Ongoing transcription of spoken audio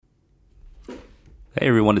Hey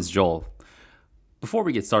everyone, it's Joel. Before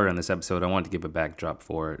we get started on this episode, I wanted to give a backdrop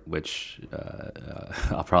for it, which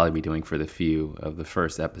I'll probably be doing for the few of the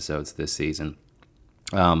first episodes this season.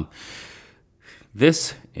 Um,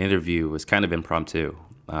 this interview was kind of impromptu.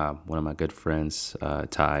 One of my good friends,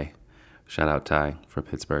 Ty, shout out Ty from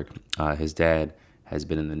Pittsburgh, his dad has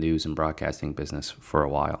been in the news and broadcasting business for a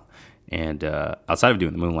while. And outside of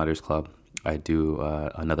doing the Moonlighters Club, I do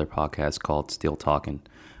another podcast called Still Talking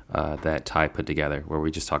that Ty put together, where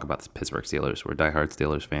we just talk about the Pittsburgh Steelers. We're diehard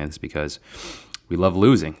Steelers fans because we love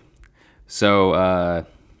losing. So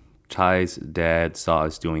Ty's dad saw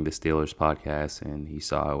us doing the Steelers podcast, and he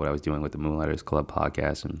saw what I was doing with the Moonlighters Club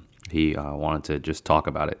podcast, and he wanted to just talk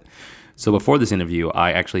about it. So before this interview,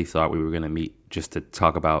 I actually thought we were going to meet just to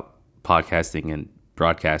talk about podcasting and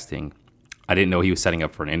broadcasting. I didn't know he was setting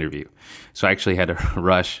up for an interview. So I actually had to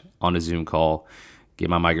rush on a Zoom call, get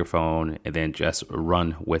my microphone, and then just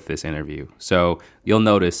run with this interview. So you'll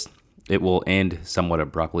notice it will end somewhat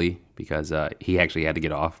abruptly because he actually had to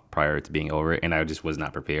get off prior to being over, and I just was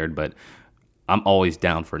not prepared. But I'm always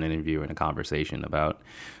down for an interview and a conversation about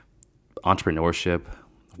entrepreneurship,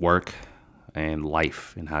 work, and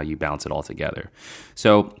life, and how you balance it all together.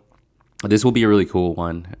 So this will be a really cool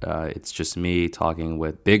one. It's just me talking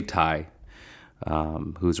with Big Ty,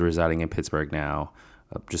 who's residing in Pittsburgh now,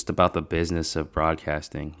 just about the business of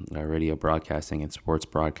broadcasting, radio broadcasting and sports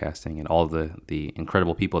broadcasting, and all the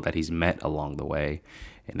incredible people that he's met along the way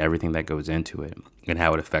and everything that goes into it and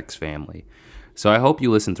how it affects family. So I hope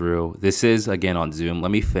you listen through. This is, again, on Zoom.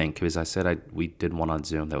 Let me think, because I said we did one on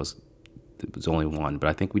Zoom. It was only one, but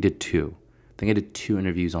I think we did two. I think I did two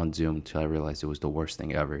interviews on Zoom until I realized it was the worst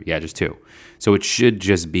thing ever. Yeah, just two. So it should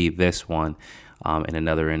just be this one and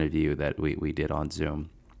another interview that we did on Zoom.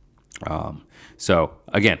 So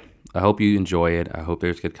again, I hope you enjoy it. I hope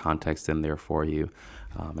there's good context in there for you.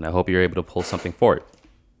 And I hope you're able to pull something for it.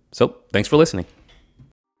 So thanks for listening.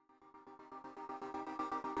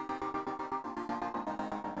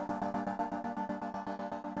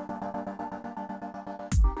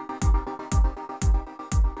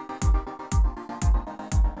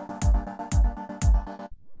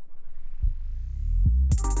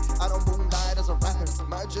 I don't moonlight as a rapper.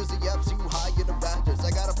 My jersey up too high in the rafters.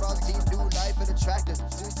 I got a frog team, new life and a tractor.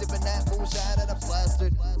 Still sipping that moonshine and a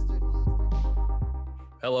plastered.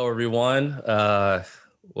 Hello, everyone.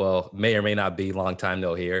 May or may not be long time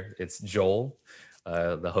no here. It's Joel,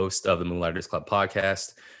 the host of the Moonlighters Club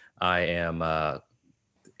podcast. I am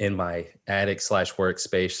in my attic /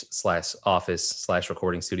 workspace / office /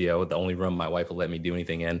 recording studio, the only room my wife will let me do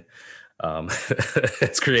anything in.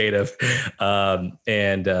 It's creative.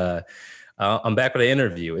 And I'm back with an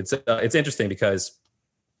interview. It's interesting because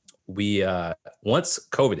we once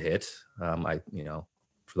COVID hit,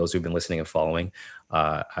 for those who've been listening and following,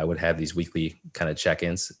 I would have these weekly kind of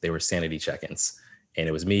check-ins. They were sanity check-ins. And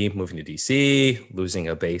it was me moving to DC, losing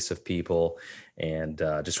a base of people, and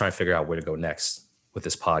just trying to figure out where to go next with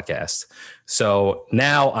this podcast. So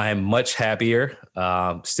now I'm much happier,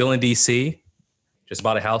 still in DC. Just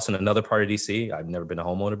bought a house in another part of DC. I've never been a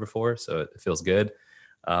homeowner before, so it feels good.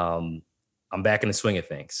 I'm back in the swing of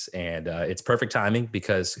things, and it's perfect timing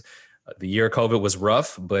because the year of COVID was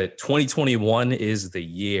rough, but 2021 is the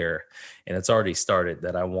year, and it's already started,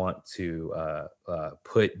 that I want to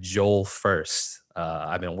put Joel first.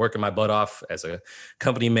 I've been working my butt off as a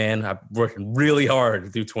company man. I'm working really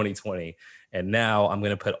hard through 2020, and now I'm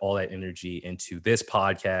going to put all that energy into this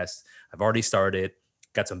podcast. I've already started,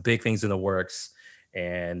 got some big things in the works,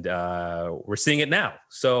 and we're seeing it now.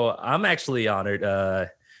 So I'm actually honored.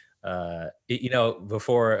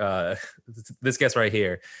 Before this guest right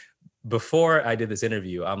here, before I did this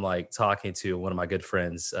interview, I'm like talking to one of my good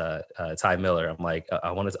friends, Ty Miller. I'm like,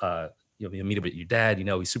 I want to meet up with your dad.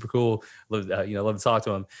 He's super cool. Love to talk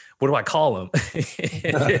to him. What do I call him?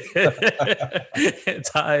 And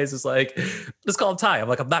Ty is just like, let's call him Ty. I'm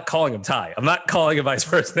like, I'm not calling him Ty. I'm not calling him vice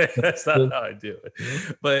first name. That's not how I do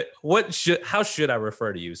it. But how should I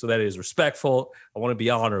refer to you so that it is respectful? I want to be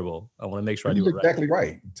honorable. I want to make sure I do it right. Exactly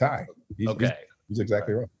right, Ty. Okay. He's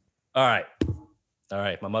exactly right. All right.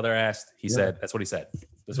 My mother asked. He said. That's what he said.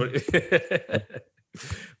 That's what.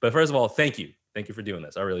 But first of all, thank you. Thank you for doing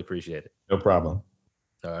this. I really appreciate it. No problem.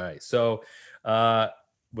 All right. So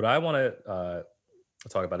what I want to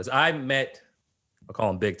talk about is I'll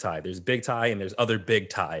call him Big Ty. There's Big Ty and there's other Big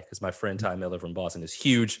Ty, because my friend Ty Miller from Boston is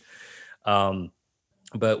huge.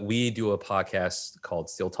 But we do a podcast called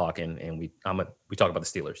Still Talking, and we talk about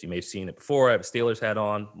the Steelers. You may have seen it before. I have a Steelers hat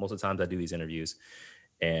on. Most of the times I do these interviews,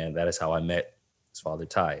 and that is how I met his father,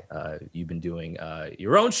 Ty. You've been doing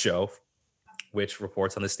your own show, which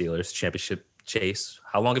reports on the Steelers, Championship Chase.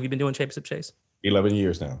 How long have you been doing Championship Chase? 11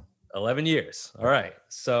 years now. 11 years. All right.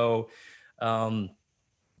 So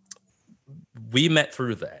we met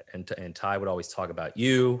through that. And Ty would always talk about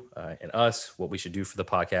you and us, what we should do for the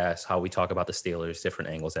podcast, how we talk about the Steelers, different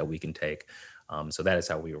angles that we can take. So that is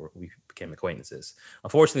how we became acquaintances.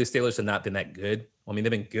 Unfortunately, the Steelers have not been that good. I mean,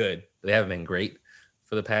 they've been good, but they haven't been great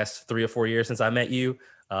for the past 3 or 4 years since I met you,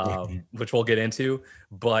 which we'll get into.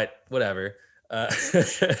 But whatever. They've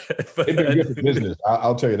been good for business.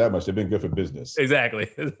 I'll tell you that much. They've been good for business. Exactly.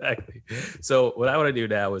 So what I want to do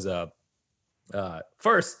now is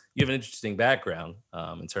first, you have an interesting background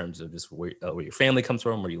in terms of just where your family comes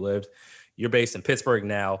from, where you lived. You're based in Pittsburgh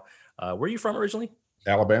now. Where are you from originally?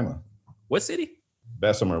 Alabama. What city?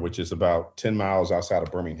 Bessemer, which is about 10 miles outside of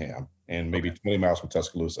Birmingham and maybe 20 miles from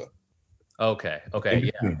Tuscaloosa. Okay.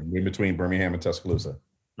 In between Birmingham and Tuscaloosa.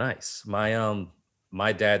 Nice.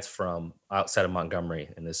 My dad's from outside of Montgomery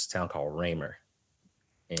in this town called Raymer.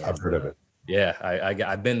 And, I've heard of it. Yeah,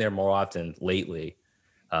 I've been there more often lately.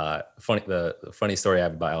 The funny story I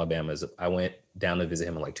have about Alabama is I went down to visit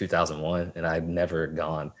him in like 2001, and I'd never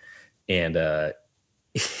gone. And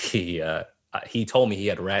he told me he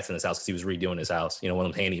had rats in his house because he was redoing his house. You know, one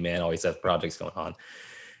of them handyman always has projects going on.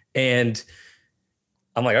 And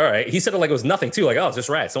I'm like, all right. He said it like it was nothing too. Like, oh, it's just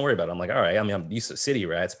rats. Don't worry about it. I'm like, all right. I mean, I'm used to city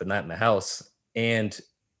rats, but not in the house. And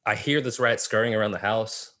I hear this rat scurrying around the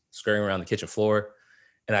house, scurrying around the kitchen floor,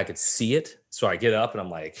 and I could see it. So I get up and I'm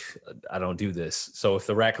like, I don't do this. So if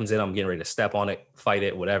the rat comes in, I'm getting ready to step on it, fight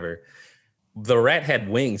it, whatever. The rat had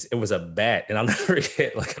wings. It was a bat. And I'll never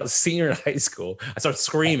forget, like I was a senior in high school. I started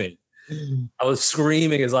screaming. I was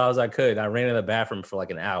screaming as loud as I could. And I ran in the bathroom for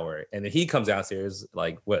like an hour. And then he comes downstairs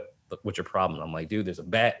like, what's your problem? I'm like, dude, there's a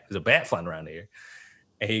bat flying around here.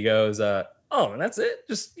 And he goes, oh, and that's it.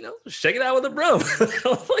 Just, shake it out with a broom. I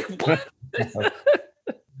was like,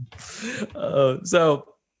 what?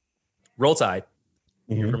 So Roll Tide.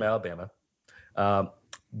 You're from Alabama.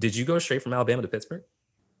 Did you go straight from Alabama to Pittsburgh?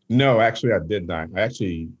 No, actually, I did not. I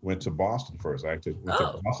actually went to Boston first. I actually went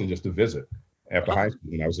to Boston just to visit after high school.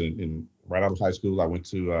 When I was in right out of high school, I went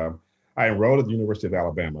to, I enrolled at the University of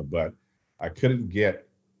Alabama, but I couldn't get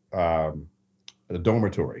the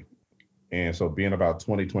dormitory. And so being about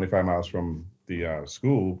 20, 25 miles from the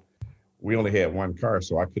school, we only had one car,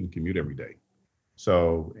 so I couldn't commute every day.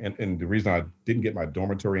 So, and the reason I didn't get my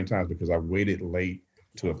dormitory in time is because I waited late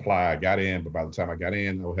to apply. I got in, but by the time I got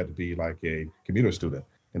in, I had to be like a commuter student,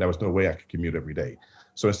 and there was no way I could commute every day.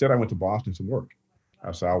 So instead, I went to Boston to work.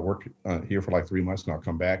 So I'll work here for like 3 months, and I'll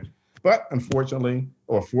come back. But unfortunately,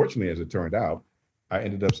 or fortunately, as it turned out, I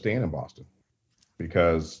ended up staying in Boston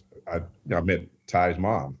because I met Ty's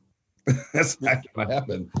mom. That's not going to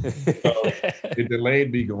happen. So it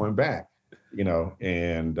delayed me going back,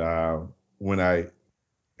 and when I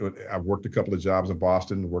worked a couple of jobs in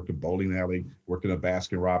Boston, worked a bowling alley, worked in a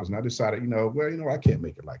Baskin Robbins, and I decided, I can't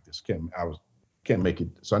make it like this. Can't make it.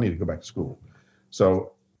 So I need to go back to school.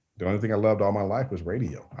 So the only thing I loved all my life was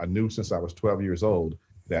radio. I knew since I was 12 years old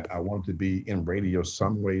that I wanted to be in radio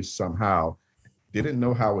some way, somehow. Didn't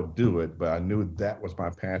know how I would do it, but I knew that was my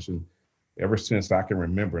passion ever since I can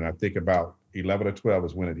remember. And I think about 11 or 12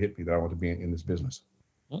 is when it hit me that I want to be in this business.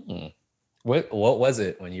 Mm-mm. What was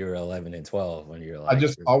it when you were 11 and 12? When you were like, I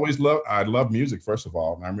just always loved music, first of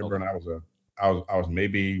all. And I remember when I was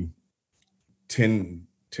maybe 10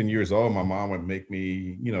 years old, my mom would make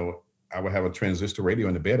me, I would have a transistor radio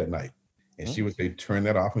in the bed at night. And she would say, turn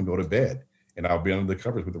that off and go to bed. And I'll be under the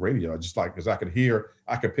covers with the radio. Just like, because I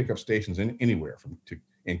could pick up stations anywhere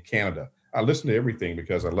in Canada. I listen to everything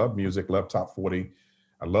because I love music, love top 40.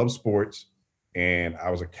 I love sports. And I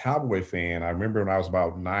was a Cowboy fan. I remember when I was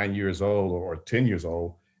about 9 years old or 10 years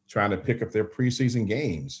old, trying to pick up their preseason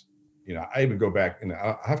games. I even go back and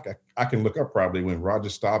I can look up probably when Roger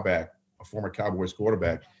Staubach, a former Cowboys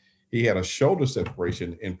quarterback, he had a shoulder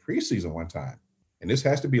separation in preseason one time. And this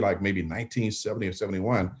has to be like maybe 1970 or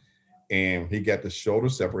 71. And he got the shoulder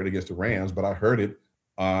separated against the Rams, but I heard it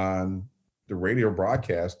on the radio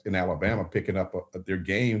broadcast in Alabama, picking up their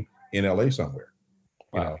game in LA somewhere.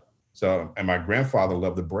 Wow. So, and my grandfather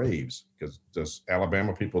loved the Braves because just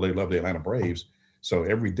Alabama people, they love the Atlanta Braves. So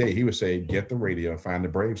every day he would say, get the radio and find the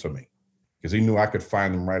Braves for me. Because he knew I could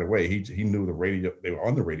find them right away. He knew the radio, they were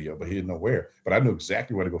on the radio, but he didn't know where. But I knew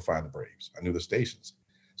exactly where to go find the Braves. I knew the stations.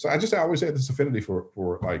 So I always had this affinity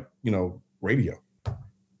for like, radio.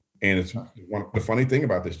 And it's the funny thing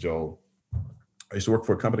about this, Joel, I used to work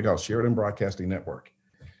for a company called Sheridan Broadcasting Network.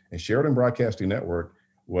 And Sheridan Broadcasting Network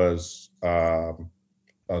was a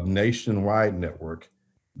nationwide network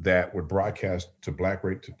that would broadcast to black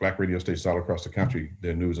radio stations all across the country,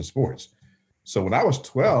 their news and sports. So when I was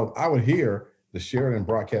 12, I would hear the Sheridan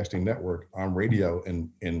Broadcasting Network on radio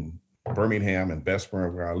in Birmingham and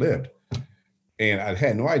Westboro, where I lived. And I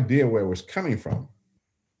had no idea where it was coming from.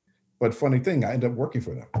 But funny thing, I ended up working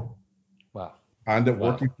for them. Wow. I ended up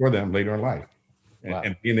working for them later in life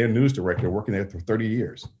and being their news director, working there for 30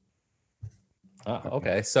 years.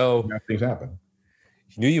 Okay. So things happen.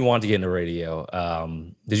 You knew you wanted to get into radio.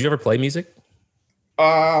 Did you ever play music?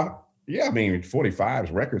 Yeah, I mean, 45's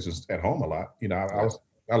records is at home a lot. You know,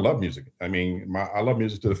 I love music. I mean, I love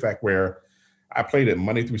music to the fact where I played it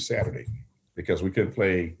Monday through Saturday because we couldn't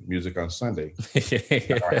play music on Sunday.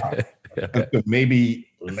 Until maybe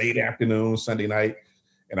late afternoon, Sunday night.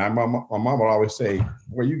 And my mom would always say,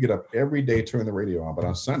 well, you get up every day, turn the radio on, but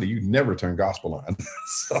on Sunday, you never turn gospel on.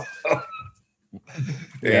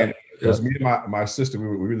 And it was me and my sister, we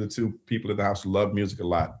were the two people in the house who loved music a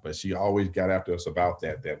lot, but she always got after us about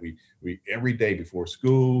that we every day before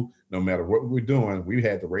school, no matter what we were doing, we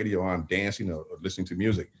had the radio on, dancing or listening to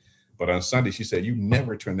music. But on Sunday, she said, you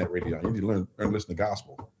never turn that radio on. You need to learn to listen to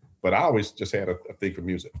gospel. But I always just had a thing for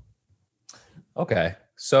music. Okay.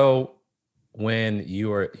 So when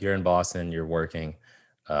you're in Boston, you're working,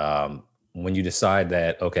 when you decide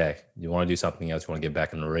that, okay, you want to do something else, you want to get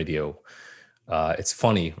back into radio. It's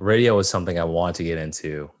funny. Radio is something I want to get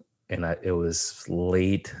into, and it was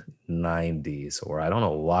late 90s, or I don't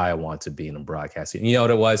know why I want to be in broadcasting. You know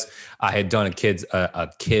what it was? I had done a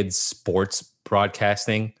kids sports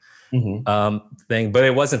broadcasting thing, but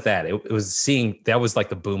it wasn't that. It was that was like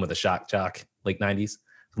the boom of the shock jock, late 90s.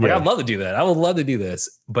 Like, I'd love to do that. I would love to do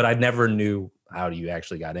this, but I never knew how you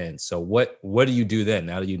actually got in. So what do you do then?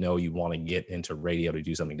 Now that you know you want to get into radio to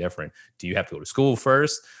do something different, do you have to go to school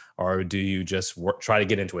first? Or do you just try to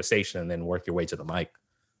get into a station and then work your way to the mic?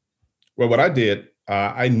 Well, what I did,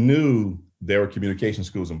 I knew there were communication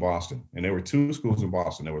schools in Boston, and there were two schools in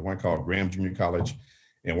Boston. There was one called Graham Junior College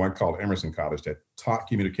and one called Emerson College that taught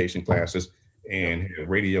communication classes and had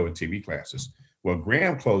radio and TV classes. Well,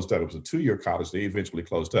 Graham closed up. It was a 2-year college. They eventually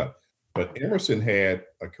closed up. But Emerson had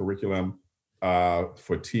a curriculum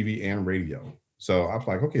for TV and radio. So I was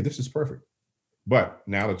like, okay, this is perfect. But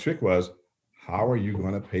now the trick was, how are you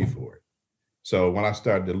going to pay for it? So when I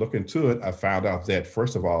started to look into it, I found out that,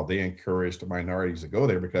 first of all, they encouraged the minorities to go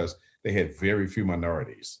there because they had very few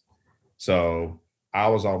minorities. So I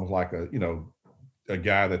was almost like a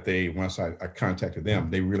guy that once I contacted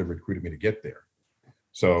them, they really recruited me to get there.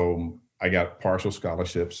 So I got partial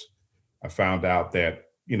scholarships. I found out that,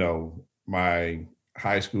 my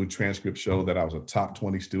high school transcript showed that I was a top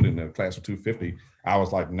 20 student in a class of 250. I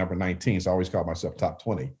was like number 19. So I always called myself top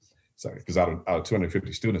 20. So, because out of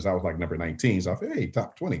 250 students, I was like number 19. So I thought, hey,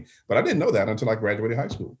 top 20. But I didn't know that until I graduated high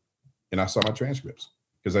school. And I saw my transcripts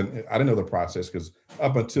because I didn't know the process, because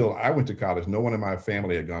up until I went to college, no one in my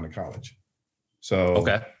family had gone to college. So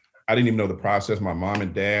I didn't even know the process. My mom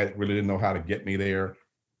and dad really didn't know how to get me there.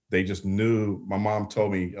 They just knew. My mom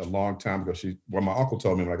told me a long time ago, my uncle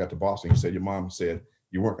told me when I got to Boston, he said, your mom said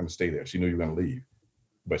you weren't going to stay there. She knew you were going to leave,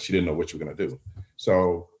 but she didn't know what you were going to do.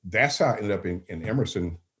 So that's how I ended up in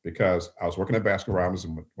Emerson, because I was working at Baskin-Robbins,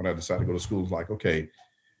 and when I decided to go to school, it was like, okay,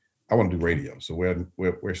 I want to do radio. So where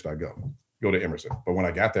should I go? Go to Emerson. But when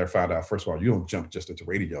I got there, I found out, first of all, you don't jump just into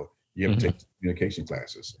radio. You have to take communication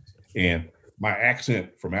classes. And my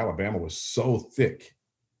accent from Alabama was so thick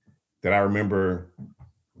that I remember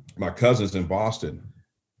my cousins in Boston,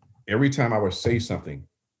 every time I would say something,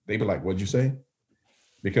 they'd be like, what'd you say?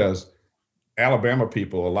 Because Alabama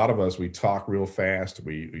people, a lot of us, we talk real fast.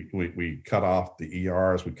 We cut off the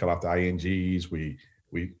ERs, we cut off the INGs,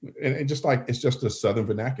 and just like, it's just a Southern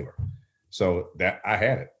vernacular. So that I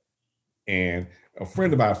had it. And a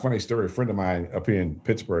friend of mine up here in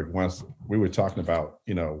Pittsburgh, once we were talking about,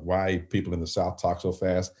 why people in the South talk so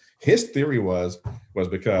fast. His theory was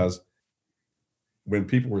because when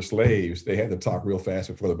people were slaves, they had to talk real fast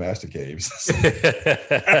before the master caves.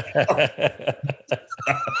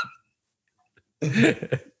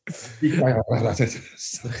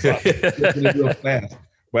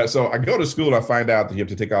 But so I go to school and I find out that you have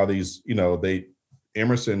to take all these,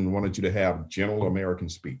 Emerson wanted you to have generalized American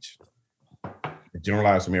speech.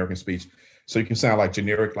 So you can sound like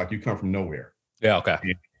generic, like you come from nowhere. Yeah, okay.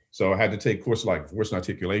 And so I had to take courses like voice and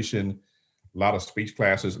articulation, a lot of speech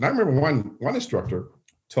classes. And I remember one instructor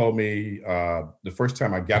told me the first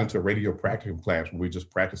time I got into a radio practicum class when we were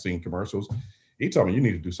just practicing commercials, he told me, you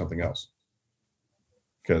need to do something else,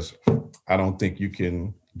 because I don't think you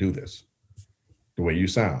can do this the way you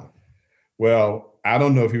sound. Well, I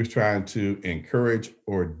don't know if he was trying to encourage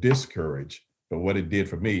or discourage, but what it did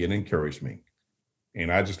for me, it encouraged me.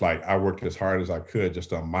 And I worked as hard as I could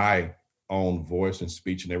just on my own voice and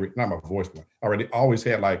speech and not my voice, but I already always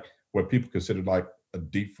had like what people consider like a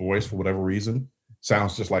deep voice for whatever reason.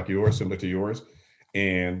 Sounds just like yours, similar to yours.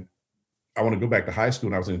 And I want to go back to high school.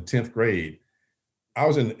 And I was in 10th grade. I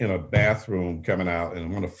was in a bathroom coming out,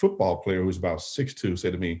 and one of the football player who's about 6'2"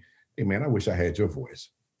 said to me, "Hey man, I wish I had your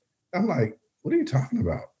voice." I'm like, "What are you talking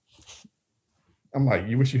about?" I'm like,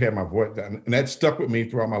 "You wish you had my voice." And that stuck with me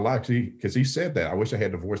throughout my life because he said that. "I wish I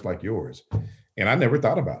had the voice like yours." And I never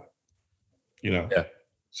thought about it, Yeah.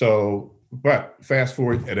 So, but fast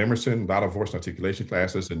forward at Emerson, a lot of voice and articulation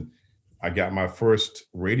classes, and I got my first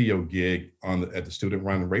radio gig at the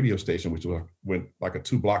student-run radio station, which went like a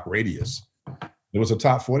 2-block radius. It was a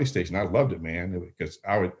top 40 station. I loved it, man, because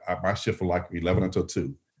my shift was like 11 until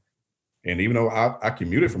 2. And even though I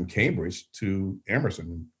commuted from Cambridge to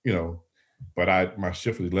Emerson, but my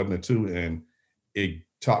shift was 11 to 2, and it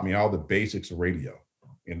taught me all the basics of radio.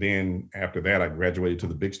 And then after that, I graduated to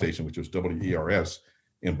the big station, which was WERS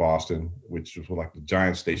in Boston, which was like the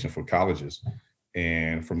giant station for colleges.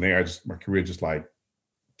 And from there, my career just like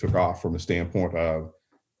took off from the standpoint of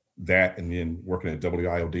that, and then working at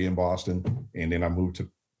WIOD in Boston. And then I moved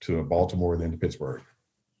to Baltimore, then to Pittsburgh.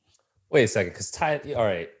 Wait a second, because all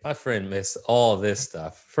right, my friend missed all this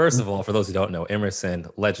stuff. First of all, for those who don't know, Emerson,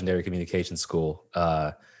 legendary communication school.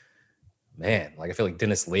 Man, like I feel like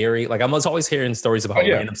Dennis Leary. Like I was always hearing stories about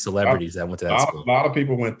random celebrities that went to that school. A lot of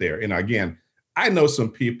people went there. And again, I know some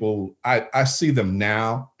people, I see them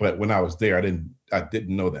now, but when I was there, I didn't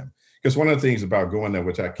know them. Because one of the things about going there,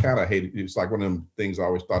 which I kind of hated, it's like one of them things I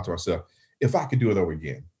always thought to myself, if I could do it over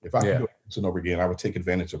again, if I could do it over again, I would take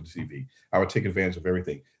advantage of the TV. I would take advantage of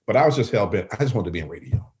everything. But I was just hell-bent. I just wanted to be in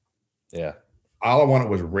radio. Yeah. All I wanted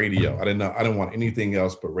was radio. I didn't want anything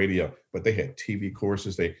else but radio. But they had TV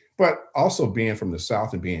courses. But also being from the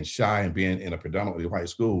South and being shy and being in a predominantly white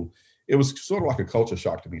school, it was sort of like a culture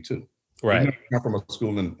shock to me too. Right. I come from a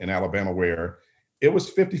school in Alabama where it was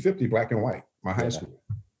 50-50 black and white, my high school.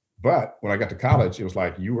 But when I got to college, it was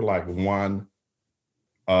like you were like 1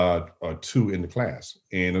 or 2 in the class.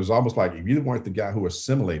 And it was almost like if you weren't the guy who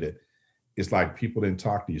assimilated, it's like people didn't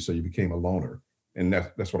talk to you, so you became a loner. And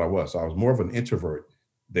that's what I was. So I was more of an introvert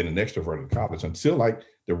than an extrovert in college until like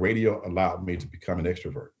the radio allowed me to become an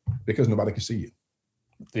extrovert because nobody could see you.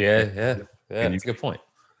 Yeah. That's a good point.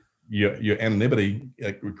 Your anonymity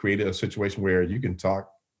created a situation where you can talk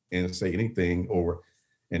and say anything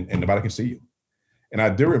and nobody can see you. And I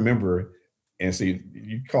do remember, and see,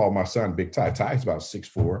 you call my son Big Ty. Ty's about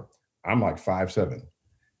 6'4". I'm like 5'7".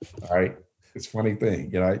 All right. It's a funny thing,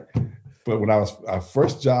 But when I was our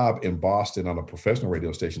first job in Boston on a professional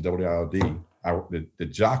radio station, WIOD, the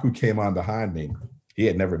jock who came on behind me, he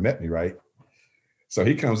had never met me, right? So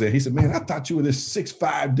he comes in, he said, "Man, I thought you were this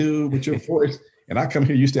 6'5" dude with your voice. And I come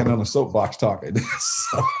here, you stand on the soapbox talking."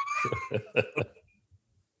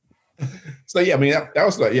 So yeah, I mean, that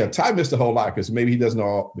was like, Ty missed a whole lot because maybe he doesn't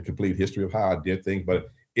know the complete history of how I did things, but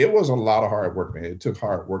it was a lot of hard work, man. It took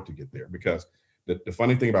hard work to get there because the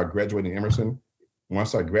funny thing about graduating Emerson,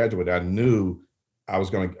 once I graduated, I knew I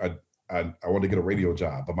wanted to get a radio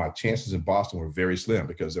job, but my chances in Boston were very slim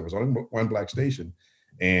because there was only one black station.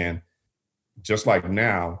 And just like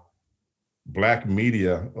now, black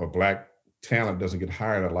media or black talent doesn't get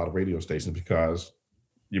hired at a lot of radio stations because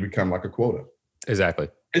you become like a quota. Exactly.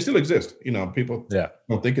 It still exists. People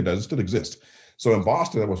don't think it does. It still exists. So in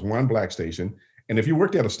Boston, there was one black station. And if you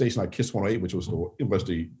worked at a station like Kiss 108, which was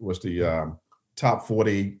the top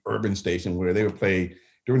 40 urban station where they would play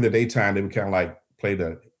during the daytime, they would kind of like play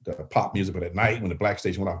the pop music, but at night when the black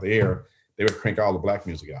station went off the air, they would crank all the black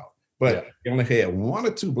music out. But they only had 1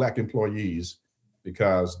 or 2 black employees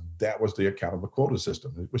because that was their kind of a quota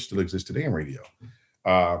system, which still exists today in radio.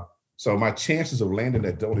 So my chances of landing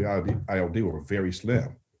at WIOD were very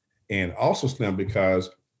slim, and also slim because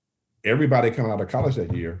everybody coming out of college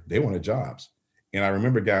that year, they wanted jobs. And I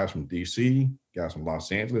remember guys from DC, guys from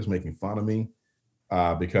Los Angeles making fun of me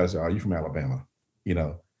because, "Are you from Alabama?"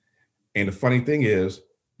 And the funny thing is,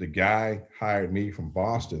 the guy hired me from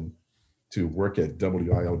Boston to work at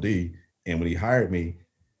WIOD. And when he hired me,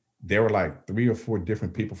 there were like 3 or 4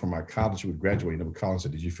 different people from my college who would graduate and would call and say,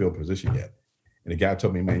 "Did you fill a position yet?" And the guy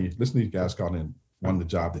told me, "Man, listen to these guys calling in, won the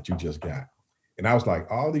job that you just got." And I was like,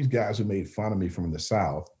 all these guys who made fun of me from the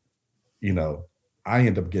South, I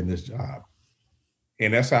end up getting this job.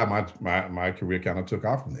 And that's how my career kind of took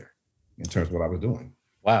off from there in terms of what I was doing.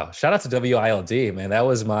 Wow. Shout out to WILD, man. That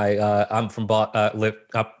was my, I'm born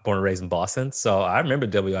and raised in Boston. So I remember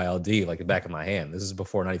WILD like the back of my hand. This is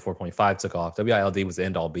before 94.5 took off. WILD was the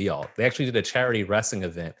end all be all. They actually did a charity wrestling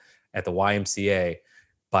event at the YMCA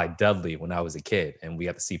by Dudley when I was a kid, and we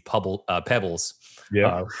got to see Pebbles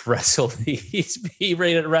wrestle these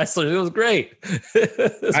B-rated wrestlers. It was great.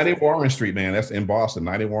 90 Warren Street, man. That's in Boston.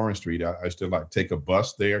 90 Warren Street. I used to like take a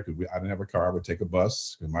bus there because I didn't have a car. I would take a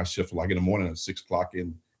bus because my shift was like in the morning at 6 o'clock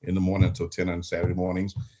in the morning until 10 on Saturday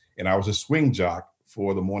mornings. And I was a swing jock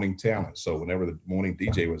for the morning talent. So whenever the morning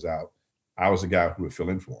DJ was out, I was the guy who would fill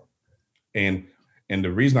in for him. And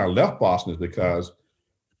the reason I left Boston is because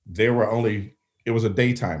it was a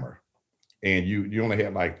daytimer. And you only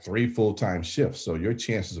had like 3 full-time shifts. So your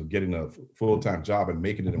chances of getting a full-time job and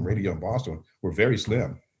making it in radio in Boston were very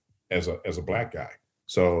slim as a black guy.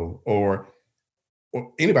 So, or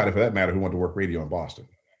anybody for that matter who wanted to work radio in Boston.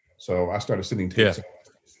 So I started sitting tapes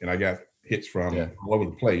and I got hits from all over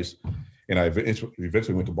the place. And I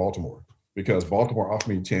eventually went to Baltimore because Baltimore offered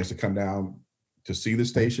me a chance to come down to see the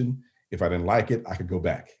station. If I didn't like it, I could go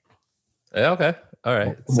back. Okay. All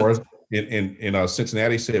right. In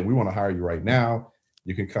Cincinnati said, we want to hire you right now.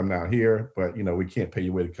 You can come down here, but we can't pay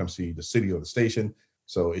you way to come see the city or the station.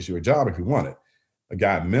 So it's your job if you want it. A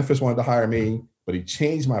guy in Memphis wanted to hire me, but he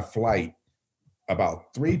changed my flight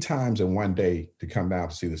about 3 times in one day to come down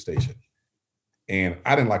to see the station. And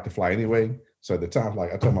I didn't like to fly anyway. So at the time,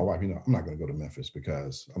 I told my wife, I'm not going to go to Memphis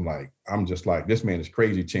because I'm just like, this man is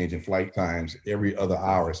crazy changing flight times every other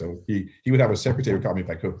hour. So he would have a secretary call me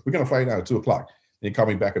back. We're going to fly you down at 2 o'clock. And he called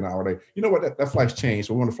me back an hour later. You know what? That flight's changed.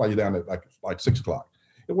 So we want to fly you down at like 6 o'clock.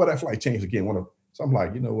 And that flight changed again. So I'm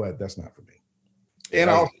like, you know what? That's not for me.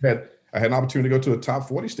 And I had an opportunity to go to a top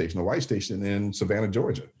 40 station, a white station in Savannah,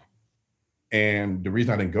 Georgia. And the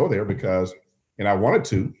reason I didn't go there and I wanted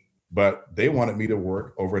to, but they wanted me to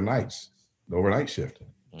work overnights. The overnight shift,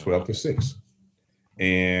 12 to 6.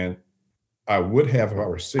 And I would have if I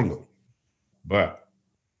were single, but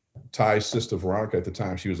Ty's sister, Veronica, at the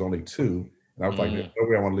time, she was only 2. And I was like, there's no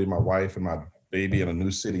way I want to leave my wife and my baby in a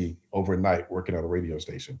new city overnight working at a radio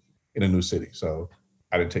station in a new city. So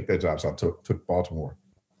I didn't take that job. So I took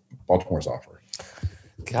Baltimore's offer.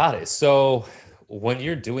 Got it. So when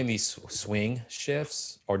you're doing these swing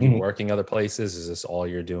shifts, or do you working other places? Is this all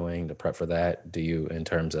you're doing to prep for that? Do you, in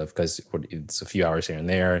terms of, because it's a few hours here and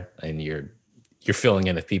there, and you're filling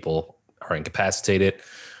in if people are incapacitated?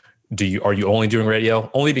 Are you only doing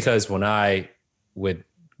radio? Only because when I would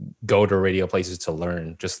go to radio places to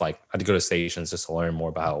learn, just like I'd go to stations just to learn more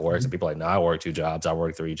about how it works, and people are like, no, I work 2 jobs, I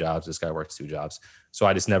work 3 jobs, this guy works 2 jobs. So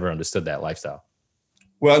I just never understood that lifestyle.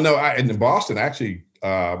 Well, no, in Boston, I actually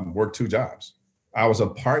worked 2 jobs. I was a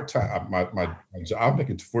part-time, my job, I was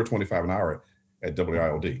making $4.25 an hour at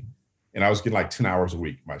WILD. And I was getting like 10 hours a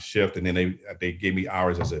week, my shift. And then they gave me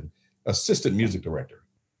hours as an assistant music director.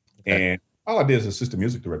 Okay. And all I did as assistant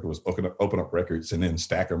music director was open up records and then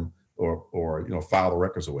stack them or file the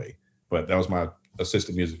records away. But that was my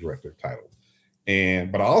assistant music director title.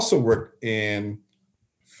 But I also worked near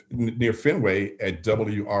Fenway at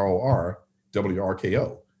WRKO,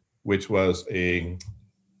 which was a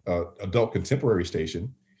adult contemporary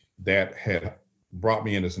station that had brought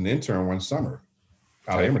me in as an intern one summer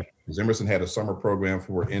out of Emerson. Because Emerson had a summer program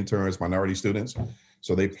for interns, minority students.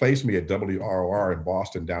 So they placed me at WROR in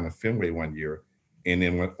Boston down in Fenway one year. And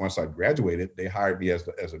then once I graduated, they hired me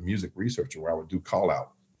as a music researcher, where I would do call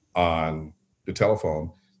out on the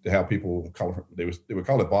telephone to have people call. They would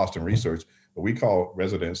call it Boston Research, but we call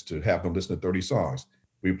residents to have them listen to 30 songs.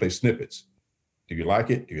 We would play snippets. Do you like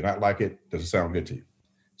it? Do you not like it? Does it sound good to you?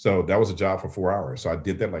 So that was a job for 4 hours. So I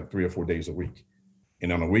did that like 3 or 4 days a week.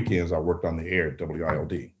 And on the weekends, I worked on the air at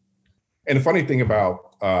WILD. And the funny thing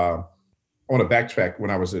about, I want to backtrack, when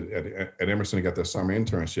I was at Emerson, I got that summer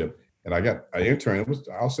internship, and I got an intern.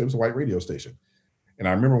 I'll say it was a white radio station. And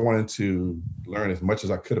I remember wanting to learn as much as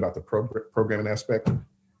I could about the programming aspect.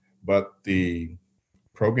 But the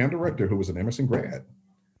program director, who was an Emerson grad,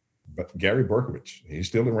 but Gary Berkovich, he's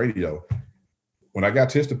still in radio. When I got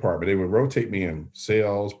to his department, they would rotate me in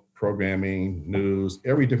sales, programming, news,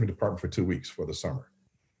 every different department for 2 weeks for the summer.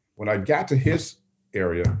 When I got to his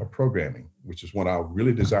area of programming, which is what I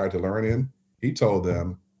really desired to learn in, he told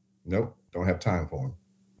them, nope, don't have time for him.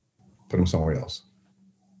 Put him somewhere else.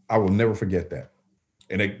 I will never forget that.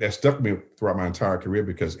 And that stuck with me throughout my entire career,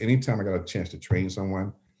 because anytime I got a chance to train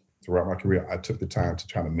someone throughout my career, I took the time to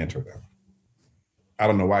try to mentor them. I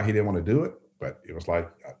don't know why he didn't want to do it, but it was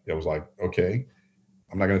like, okay,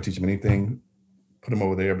 I'm not going to teach him anything. Put him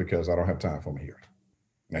over there because I don't have time for him here.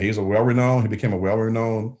 Now he became a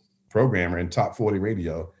well-renowned programmer in top 40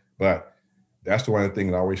 radio, but that's the one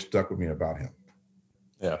thing that always stuck with me about him.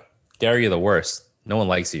 Yeah. Gary, you're the worst. No one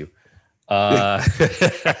likes you. I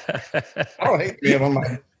don't hate him. I'm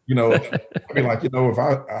like, if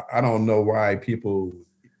I don't know why people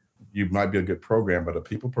you might be a good program, but a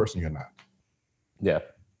people person, you're not. Yeah.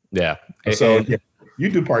 Yeah. So yeah, you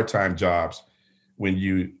do part-time jobs when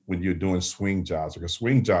you're doing swing jobs, because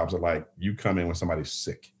swing jobs are like you come in when somebody's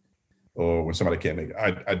sick or when somebody can't make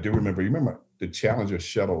it. I do remember, you remember the Challenger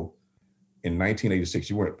shuttle in 1986.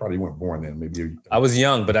 You probably weren't born then. Maybe I was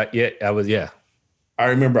young, but I was. I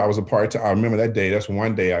remember I was a part-time. I remember that day. That's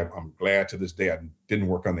one day I'm glad to this day I didn't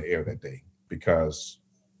work on the air that day, because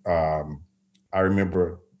I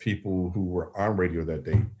remember people who were on radio that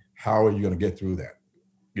day. How are you going to get through that?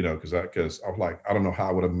 Because I was like, I don't know how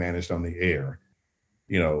I would have managed on the air,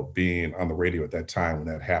 being on the radio at that time when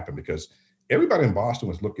that happened, because everybody in Boston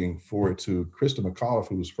was looking forward to Krista McAuliffe,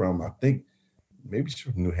 who was from, I think, maybe she's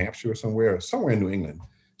from New Hampshire or somewhere in New England.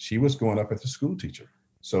 She was going up as a school teacher.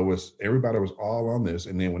 So everybody was all on this.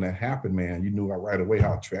 And then when that happened, man, you knew right away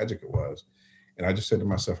how tragic it was. And I just said to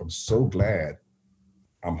myself, I'm so glad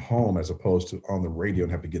I'm home as opposed to on the radio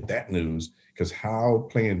and have to get that news, because how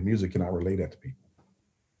playing music can I relate that to people?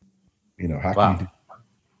 How can you do?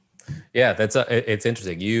 Yeah, it's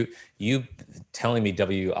interesting. You telling me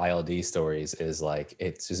WILD stories is like,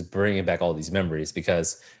 it's just bringing back all these memories,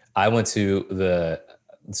 because I went to the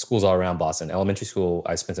schools all around Boston. Elementary school,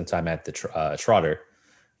 I spent some time at the Trotter,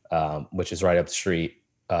 which is right up the street.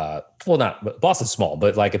 Not Boston's small,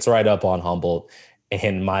 but like it's right up on Humboldt.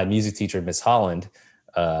 And my music teacher, Miss Holland,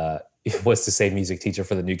 was to say music teacher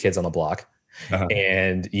for the New Kids on the Block. Uh-huh.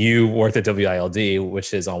 And you worked at WILD,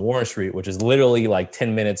 which is on Warren Street, which is literally like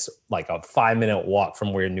 10 minutes, like a 5-minute walk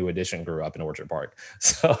from where New Edition grew up in Orchard Park.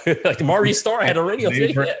 So like Maurice Starr had a radio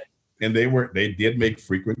station. And they did make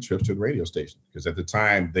frequent trips to the radio station, because at the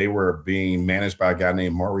time they were being managed by a guy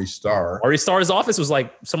named Maurice Starr. Maurice Starr's office was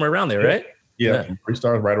like somewhere around there, right? Yeah. Maurice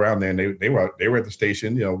Starr was right around there, and they were at the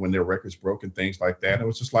station, when their records broke and things like that. And it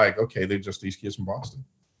was just like, okay, they're just these kids from Boston.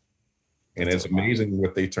 And it's amazing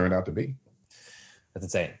what they turned out to be. That's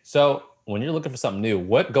insane. So when you're looking for something new,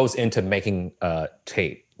 what goes into making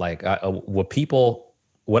tape? Like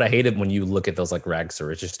what I hated when you look at those like rags to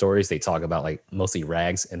riches stories, they talk about like mostly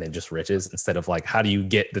rags and then just riches instead of like, how do you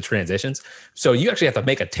get the transitions? So you actually have to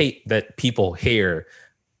make a tape that people hear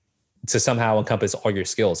to somehow encompass all your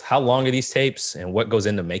skills. How long are these tapes and what goes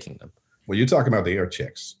into making them? Well, you're talking about the air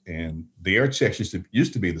checks, and the air checks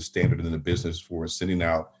used to be the standard in the business for sending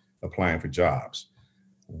out, applying for jobs.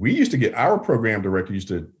 We used to get, our program director used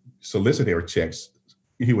to solicit air checks.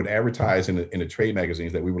 He would advertise in the trade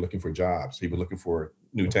magazines that we were looking for jobs. He was looking for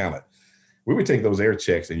new talent. We would take those air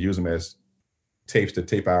checks and use them as tapes to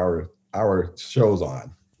tape our shows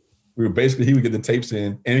on. He would get the tapes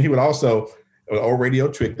in, and he would also, an old radio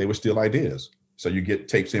trick, they would steal ideas. So you get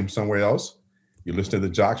tapes in somewhere else, you listen to the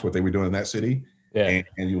jocks, what they were doing in that city, and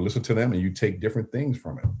you listen to them and you take different things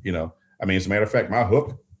from it. As a matter of fact, my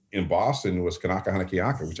hook in Boston was Kanaka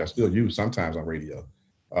Hanakiaka, which I still use sometimes on radio.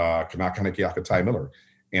 Kanaka Hanakiaka, Ty Miller.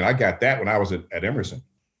 And I got that when I was at Emerson,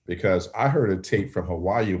 because I heard a tape from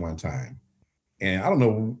Hawaii one time. And I don't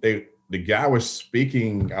know, the guy was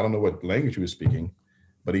speaking, I don't know what language he was speaking,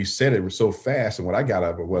 but he said it was so fast. And what I got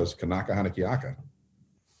out of it was Kanaka Hanakiaka.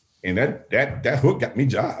 And that hook got me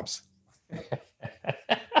jobs.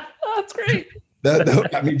 That's great. That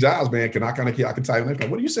hook got me jobs, man. Kanaka Hanakiaka, Ty Miller. Like,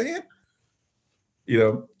 what are you saying?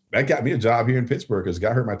 That got me a job here in Pittsburgh, because the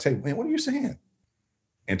guy heard my tape. Man, what are you saying?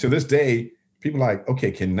 And to this day, people are like,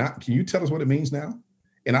 okay, can you tell us what it means now?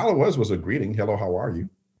 And all it was a greeting. Hello, how are you?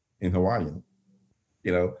 In Hawaiian,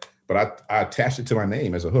 but I attached it to my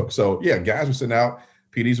name as a hook. So yeah, guys were sent out,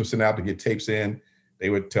 PDs were sent out to get tapes in. They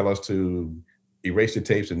would tell us to erase the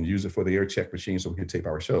tapes and use it for the air check machine so we could tape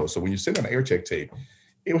our shows. So when you send an air check tape,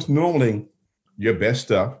 it was normally your best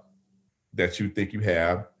stuff that you think you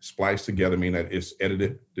have spliced together, meaning that it's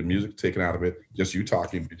edited, the music taken out of it, just you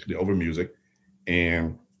talking over music.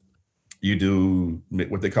 And you do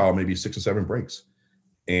what they call maybe 6 or 7 breaks.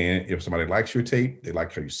 And if somebody likes your tape, they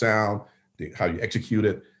like how you sound, how you execute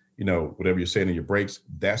it, whatever you're saying in your breaks,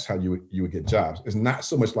 that's how you would get jobs. It's not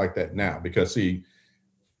so much like that now, because see,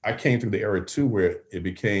 I came through the era too, where it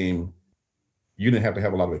became, you didn't have to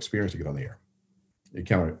have a lot of experience to get on the air. It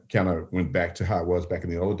kind of went back to how it was back in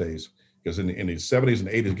the old days, because in the 70s and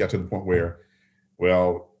 80s, it got to the point where,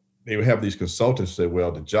 well, they would have these consultants say,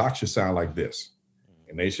 well, the jock should sound like this,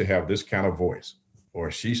 and they should have this kind of voice,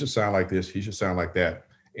 or she should sound like this, he should sound like that.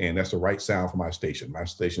 And that's the right sound for my station. My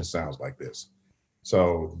station sounds like this.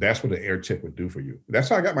 So that's what the air check would do for you. That's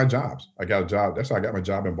how I got my jobs. I got a job. That's how I got my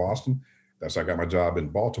job in Boston. That's how I got my job in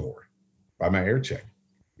Baltimore, by my air check.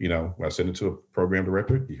 When I sent it to a program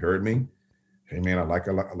director, he heard me. Hey man, I like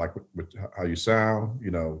how you sound.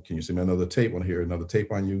 Can you send me another tape? I want to hear another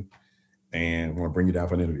tape on you, and I want to bring you down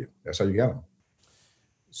for an interview. That's how you got them.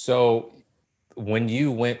 So when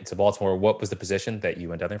you went to Baltimore, what was the position that you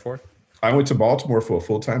went down there for? I went to Baltimore for a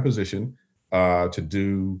full-time position to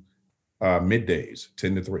do middays,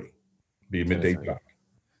 10 to 3, be a midday job.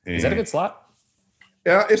 Is that a good slot?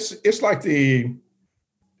 Yeah, it's like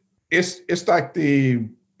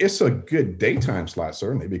it's a good daytime slot,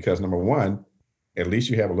 certainly, because number one, at least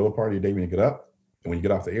you have a little part of your day when you get up, and when you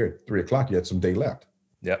get off the air at 3 o'clock, you had some day left.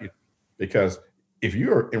 Yep. Because if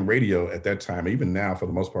you're in radio at that time, even now for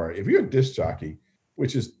the most part, if you're a disc jockey,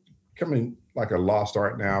 which is coming like a lost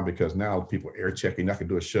art now, because now people are air checking. I can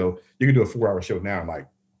do a show. You can do a 4-hour show now in like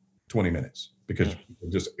 20 minutes because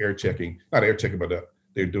just air checking, not air checking, but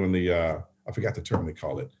they're doing the, I forgot the term they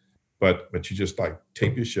call it, but you just like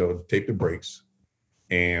tape your show, tape the breaks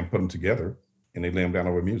and put them together and they lay them down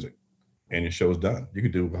over music and your show's done. You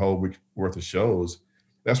could do a whole week worth of shows.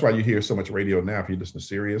 That's why you hear so much radio now. If you listen to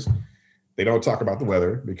Sirius, they don't talk about the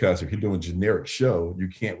weather, because if you're doing a generic show, you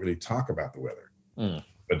can't really talk about the weather.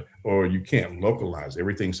 Or you can't localize.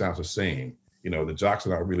 Everything sounds the same. The jocks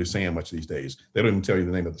are not really saying much these days. They don't even tell you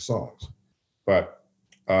the name of the songs. But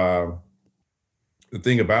the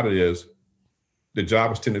thing about it is the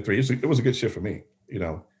job was 10 to 3. It was a good shift for me,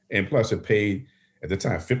 and plus it paid at the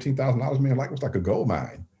time $15,000, man, like it was like a gold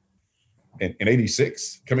mine. In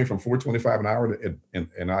 86, coming from $4.25 an hour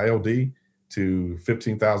in ILD to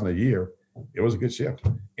 $15,000 a year, it was a good shift.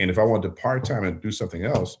 And if I wanted to part-time and do something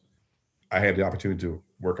else, I had the opportunity to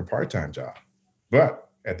work a part-time job. But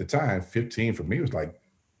at the time, 15 for me was like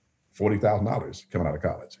 $40,000 coming out of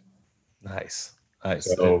college. Nice.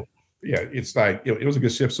 So yeah, it's like, it was a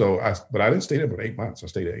good shift. But I didn't stay there but 8 months. I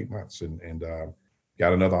stayed there 8 months and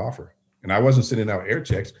got another offer. And I wasn't sending out air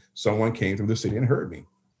checks. Someone came through the city and heard me.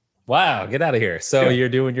 Wow, get out of here. So you're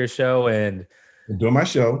doing your show and doing my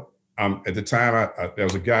show. At the time, there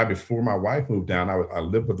was a guy before my wife moved down. I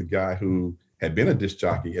lived with a guy who had been a disc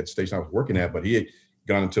jockey at the station I was working at, but he had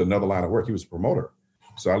gone into another line of work. He was a promoter.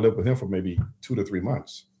 So I lived with him for maybe 2 to 3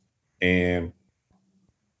 months. And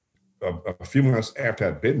a few months after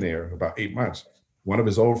I'd been there, about 8 months, one of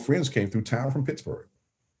his old friends came through town from Pittsburgh.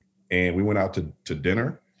 And we went out to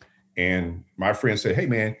dinner. And my friend said, "Hey,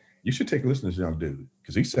 man, you should take a listen to this young dude,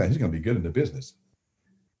 because he said he's going to be good in the business."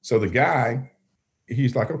 So the guy,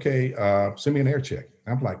 he's like, "Okay, send me an air check."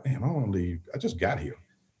 I'm like, "Man, I don't want to leave. I just got here."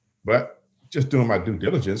 But just doing my due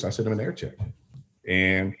diligence, I sent him an air check.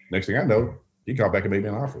 And next thing I know, he called back and made me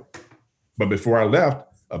an offer. But before I left,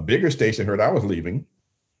 a bigger station heard I was leaving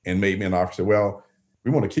and made me an offer. Said, "Well,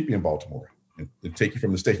 we want to keep you in Baltimore and take you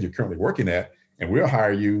from the station you're currently working at, and we'll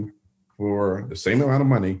hire you for the same amount of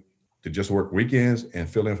money to just work weekends and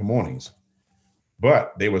fill in for mornings."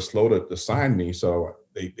 But they were slow to sign me, so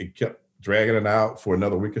they kept dragging it out for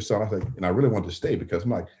another week or so. And I really wanted to stay, because I'm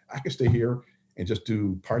like, I could stay here and just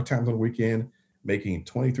do part-time on the weekend, making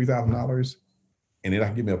 $23,000, and then I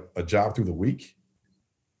can get me a job through the week.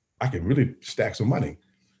 I can really stack some money.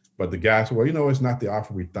 But the guy said, "Well, it's not the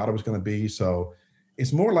offer we thought it was going to be. So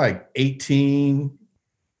it's more like 18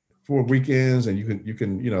 for weekends, and you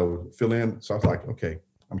can fill in." So I was like, "Okay,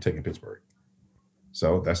 I'm taking Pittsburgh."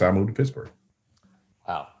 So that's how I moved to Pittsburgh.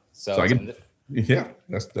 Wow. So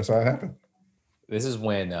that's how it happened. This is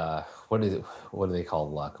when what do they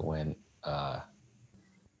call luck? When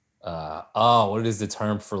what is the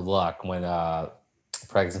term for luck? When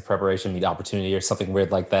practice and preparation meet opportunity or something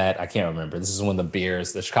weird like that. I can't remember. This is when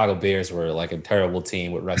the Chicago Bears were like a terrible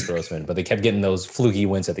team with Rex Grossman, but they kept getting those fluky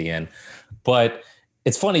wins at the end. But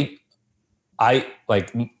it's funny.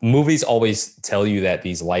 Movies always tell you that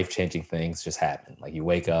these life-changing things just happen. Like you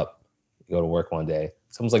wake up, you go to work one day,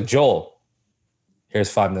 someone's like, "Joel,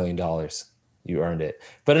 here's $5 million. You earned it."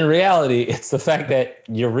 But in reality, it's the fact that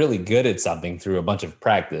you're really good at something through a bunch of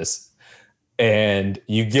practice, and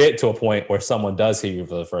you get to a point where someone does hear you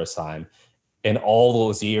for the first time, and all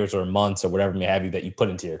those years or months or whatever may have you that you put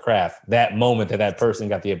into your craft, that moment that person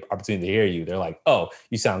got the opportunity to hear you, they're like, "Oh,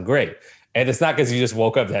 you sound great." And it's not because you just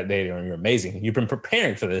woke up that day and you're amazing. You've been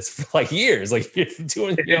preparing for this for like years. Like you're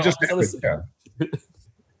doing,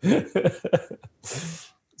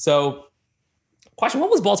 So, question: what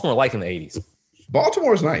was Baltimore like in the 80s?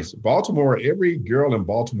 Baltimore is nice. Baltimore, every girl in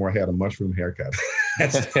Baltimore had a mushroom haircut.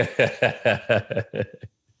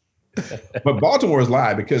 But Baltimore is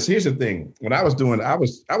live, because here's the thing: when I was doing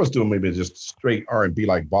maybe just straight R&B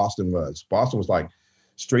like Boston was. Boston was like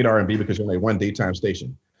straight R&B because you're only one daytime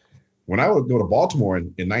station. When I would go to Baltimore in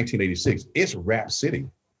 1986, it's rap city.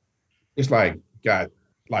 It's like got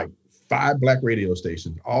like 5 black radio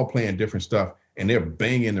stations all playing different stuff, and they're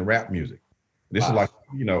banging the rap music. This is like,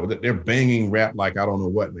 they're banging rap like I don't know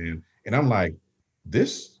what, man. And I'm like,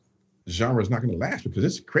 this genre is not going to last because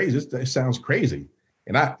it's crazy. It sounds crazy.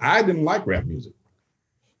 And I didn't like rap music.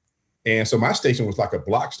 And so my station was like a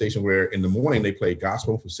block station where in the morning they played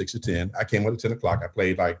gospel from 6 to 10. I came on at 10 o'clock. I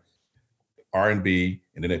played like R&B.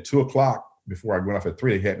 And then at 2 o'clock, before I went off at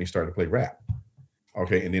 3, they had me start to play rap.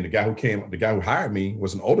 Okay. And then the guy who hired me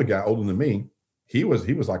was an older guy, older than me. He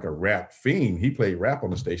was like a rap fiend. He played rap on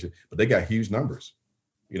the station, but they got huge numbers.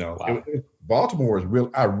 You know, Wow. Baltimore is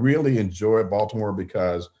real. I really enjoy Baltimore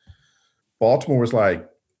because Baltimore is like,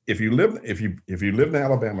 if you live in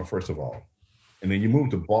Alabama, first of all, and then you move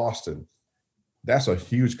to Boston, that's a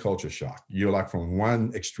huge culture shock. You're like from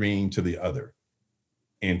one extreme to the other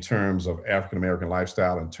in terms of African-American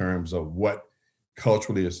lifestyle, in terms of what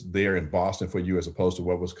culturally is there in Boston for you as opposed to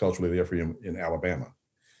what was culturally there for you in Alabama.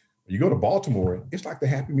 You go to Baltimore, it's like the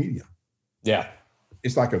happy medium. Yeah.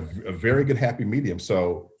 It's like a very good happy medium.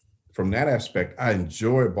 So from that aspect, I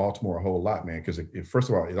enjoy Baltimore a whole lot, man, because first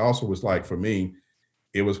of all, it also was like, for me,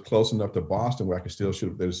 it was close enough to Boston where I could still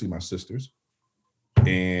shoot up there to see my sisters.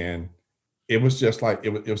 And it was just like,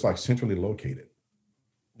 it was like centrally located.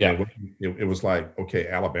 Yeah. It was like, okay,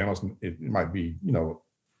 Alabama's, it might be,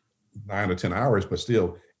 9 or 10 hours, but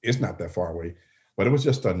still it's not that far away. But it was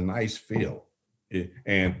just a nice feel.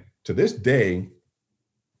 And to this day,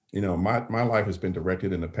 my life has been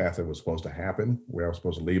directed in the path that was supposed to happen, where I was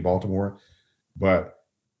supposed to leave Baltimore. But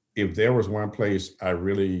if there was one place I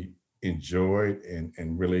really enjoyed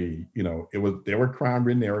and really, there were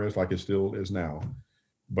crime-ridden areas like it still is now,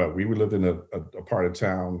 but we lived in a part of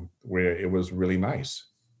town where it was really nice.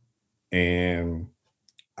 And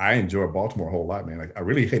I enjoyed Baltimore a whole lot, man. Like, I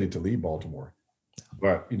really hated to leave Baltimore,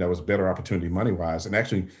 but, it was a better opportunity money-wise. And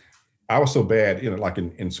actually, I was so bad, like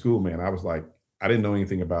in school, man, I was like, I didn't know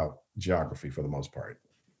anything about geography for the most part.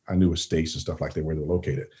 I knew states and stuff like that, where they're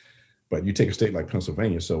located. But you take a state like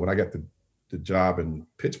Pennsylvania. So when I got the job in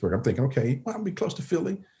Pittsburgh, I'm thinking, okay, well, I'll be close to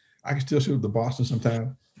Philly. I can still shoot to Boston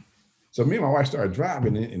sometime. So me and my wife started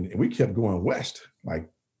driving, and we kept going west. And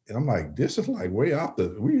I'm like, this is like way out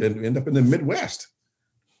we end up in the Midwest.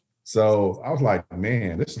 So I was like,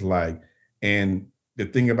 man, this is like, and the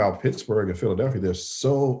thing about Pittsburgh and Philadelphia, they're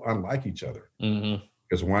so unlike each other. Mm-hmm.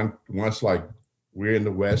 Because once like we're in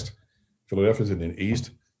the West, Philadelphia's in the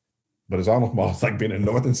East, but it's almost like being in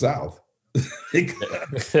North and South.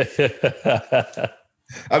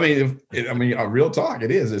 I mean, real talk,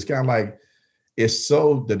 it is. It's kind of like,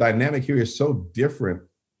 the dynamic here is so different.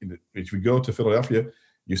 If you go to Philadelphia,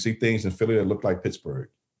 you see things in Philly that look like Pittsburgh.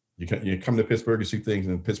 You come to Pittsburgh, you see things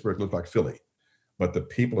in Pittsburgh look like Philly. But the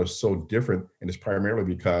people are so different, and it's primarily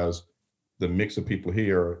because the mix of people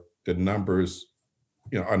here, the numbers,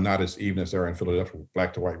 are not as even as they are in Philadelphia,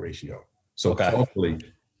 black to white ratio. So okay.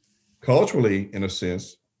 Culturally, in a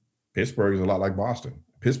sense, Pittsburgh is a lot like Boston.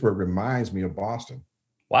 Pittsburgh reminds me of Boston.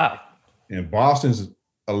 Wow. And Boston's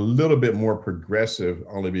a little bit more progressive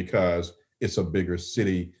only because it's a bigger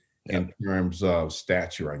city in terms of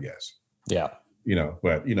stature, I guess. Yeah.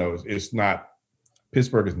 But it's not,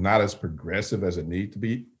 Pittsburgh is not as progressive as it needs to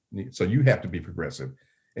be. So you have to be progressive,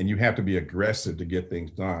 and you have to be aggressive to get things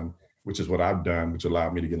done, which is what I've done, which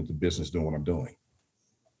allowed me to get into business doing what I'm doing.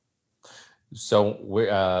 So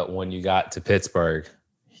when you got to Pittsburgh,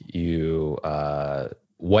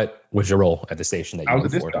 what was your role at the station that you I was a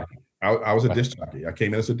disc jockey. I was a disc jockey. I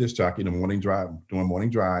came in as a disc jockey in the morning drive, doing morning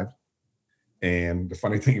drive. And the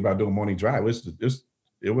funny thing about doing morning drive was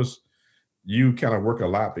you kind of work a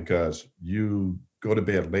lot because you go to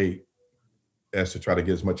bed late as to try to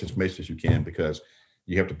get as much information as you can, because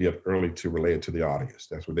you have to be up early to relay it to the audience.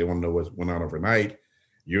 That's what they want to know, what went on overnight.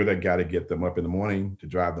 You're that guy to get them up in the morning to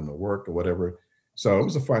drive them to work or whatever. So it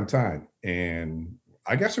was a fun time. And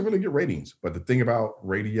I got some really good ratings. But the thing about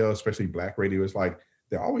radio, especially black radio, is like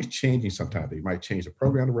they're always changing sometimes. They might change the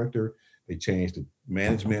program director, they change the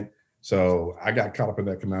management. So I got caught up in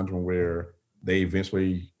that conundrum where they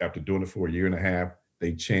eventually, after doing it for a year and a half,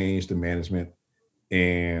 they changed the management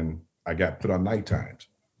and I got put on night times.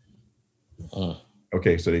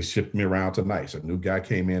 Okay, so they shipped me around to nights. A new guy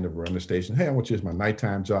came in to run the station. Hey, I want you as my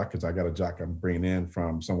nighttime jock because I got a jock I'm bringing in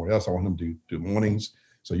from somewhere else. I want him to do mornings.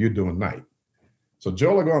 So you're doing night. So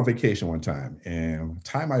Joel will go on vacation one time, and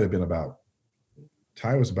Ty might have been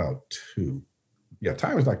Ty was about 2. Yeah,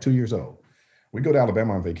 Ty was like 2 years old. We go to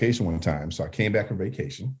Alabama on vacation one time. So I came back from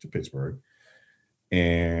vacation to Pittsburgh,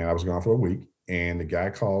 and I was gone for a week. And the guy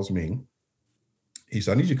calls me. He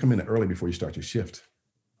said, I need you to come in early before you start your shift.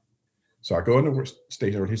 So I go in the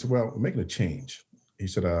station early. He said, well, we're making a change. He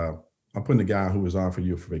said, I'm putting the guy who was on for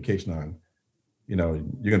you for vacation on, you're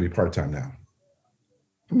going to be part-time now.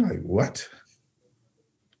 I'm like, what?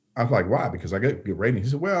 I was like, why? Because I get good ratings.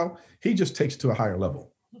 He said, well, he just takes it to a higher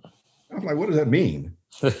level. I was like, what does that mean?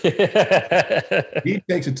 He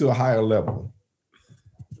takes it to a higher level.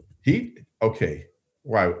 Okay.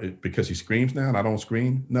 Why? Because he screams now and I don't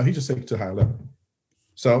scream? No, he just takes it to a higher level.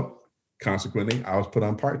 So consequently, I was put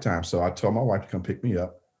on part-time. So I told my wife to come pick me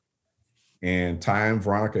up and time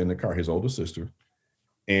Veronica in the car, his older sister.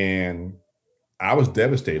 And I was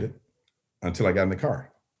devastated until I got in the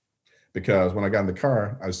car. Because when I got in the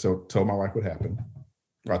car, I told my wife what happened.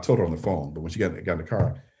 Well, I told her on the phone, but when she got in the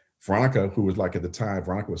car, Veronica, who was like at the time,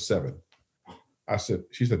 Veronica was 7.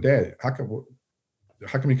 She said, Dad, how come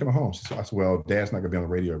you come home? I said, well, Dad's not gonna be on the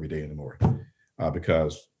radio every day anymore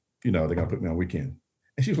because, they're gonna put me on weekend.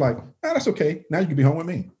 And she was like, that's okay. Now you can be home with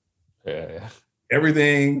me. Yeah.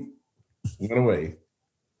 Everything went away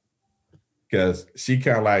because she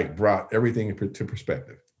kind of like brought everything to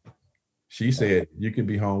perspective. She said, you can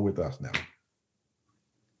be home with us now.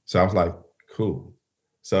 So I was like, cool.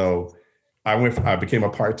 So I became a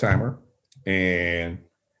part-timer, and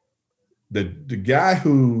the guy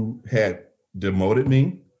who had demoted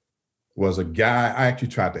me was a guy I actually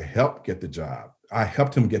tried to help get the job. I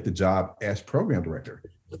helped him get the job as program director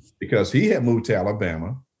because he had moved to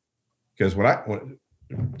Alabama. Because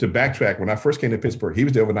to backtrack, when I first came to Pittsburgh, he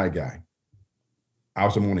was the overnight guy. I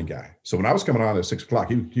was the morning guy. So when I was coming on at 6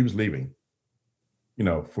 o'clock, he was leaving,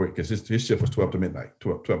 because his shift was 12 to midnight,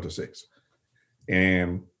 12 to 6.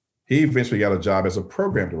 And he eventually got a job as a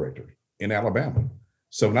program director in Alabama.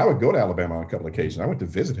 So when I would go to Alabama on a couple of occasions, I went to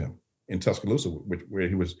visit him in Tuscaloosa, where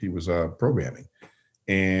he was programming.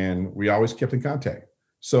 And we always kept in contact.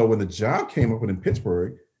 So when the job came open in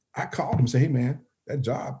Pittsburgh, I called him and said, hey, man, that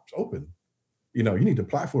job's open. You need to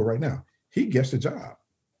apply for it right now. He gets the job.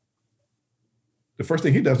 The first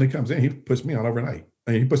thing he does when he comes in, he puts me on overnight.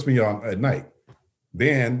 And he puts me on at night.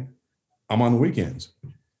 Then I'm on the weekends.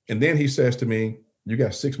 And then he says to me, you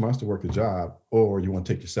got 6 months to work the job, or you want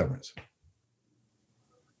to take your severance.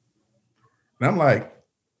 And I'm like,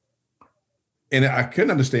 and I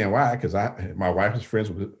couldn't understand why, because my wife was friends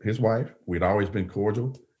with his wife. We'd always been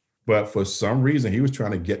cordial. But for some reason, he was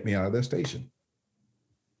trying to get me out of that station.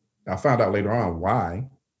 I found out later on why,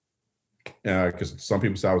 because some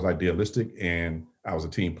people said I was idealistic and I was a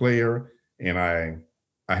team player and I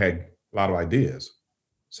had a lot of ideas.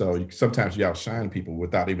 So sometimes you outshine people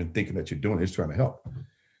without even thinking that you're doing it, just trying to help.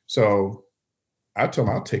 So I told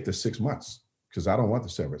him I'll take the 6 months because I don't want the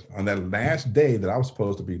severance. On that last day that I was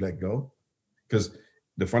supposed to be let go, because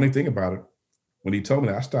the funny thing about it, when he told me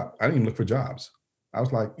that, I didn't even look for jobs. I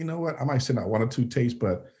was like, you know what? I might send out 1 or 2 tapes,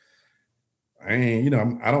 but I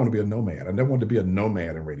don't want to be a nomad. I never wanted to be a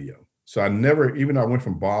nomad in radio. So even though I went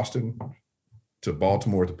from Boston to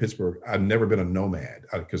Baltimore to Pittsburgh, I've never been a nomad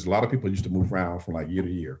because a lot of people used to move around from like year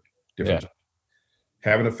to year, different jobs.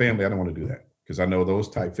 Having a family, I don't want to do that because I know those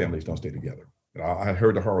type families don't stay together. I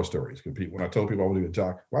heard the horror stories. When I told people I want to do a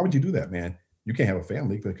job, why would you do that, man? You can't have a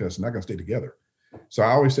family because it's not going to stay together. So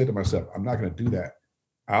I always said to myself, I'm not going to do that.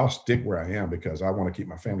 I'll stick where I am because I want to keep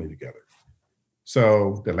my family together.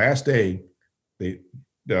 So the last day,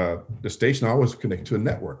 the station always connected to a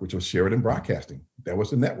network, which was Sheridan Broadcasting. That was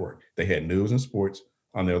the network. They had news and sports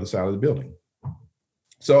on the other side of the building.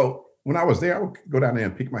 So when I was there, I would go down there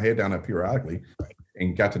and peek my head down there periodically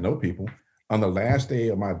and got to know people. On the last day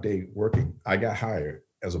of my day working, I got hired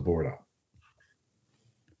as a board op.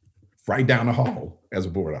 Right down the hall as a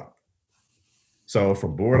board op. So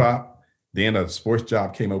from board op, then a sports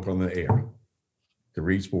job came open on the air to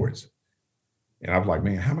read sports. And I was like,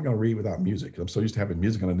 man, how am I going to read without music? I'm so used to having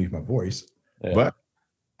music underneath my voice. Yeah. But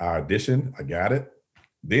I auditioned, I got it.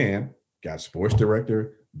 Then got sports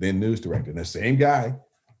director, then news director. And the same guy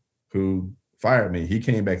who fired me, he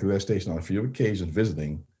came back to that station on a few occasions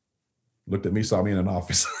visiting, looked at me, saw me in an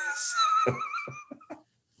office.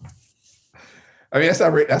 I mean,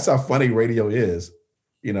 that's how funny radio is,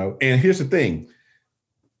 And here's the thing,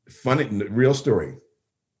 funny, real story.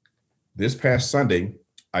 This past Sunday,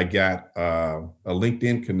 I got a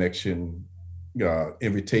LinkedIn connection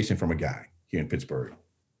invitation from a guy here in Pittsburgh.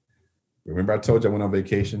 Remember I told you I went on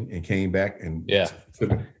vacation and came back and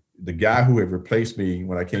the guy who had replaced me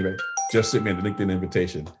when I came back just sent me a LinkedIn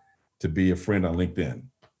invitation to be a friend on LinkedIn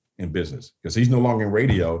in business because he's no longer in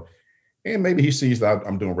radio. And maybe he sees that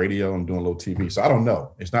I'm doing radio, I'm doing a little TV. So I don't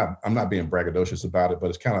know. I'm not being braggadocious about it,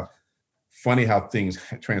 but it's kind of funny how things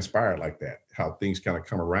transpire like that, how things kind of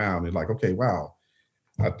come around and like, okay, wow.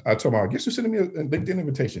 I told her, I guess you're sending me a LinkedIn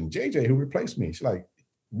invitation. JJ, who replaced me. She's like,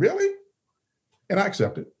 really? And I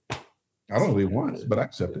accepted. I don't really want it, but I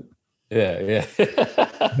accepted. Yeah.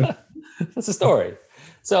 That's a story.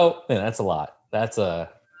 So that's a lot.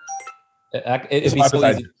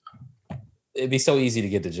 It'd be so easy to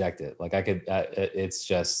get dejected. Like I could, it's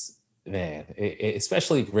just, man,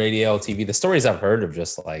 especially radio, TV, the stories I've heard of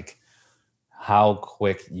just like how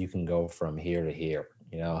quick you can go from here to here.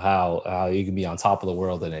 You know, how you can be on top of the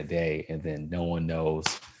world in a day and then no one knows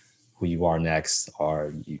who you are next,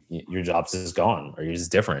 or your job's just gone, or you're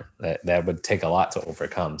just different. That would take a lot to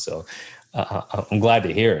overcome. So I'm glad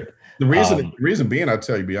to hear it. The reason being, I'll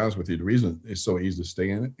tell you, be honest with you, the reason it's so easy to stay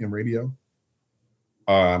in radio,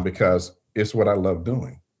 because it's what I love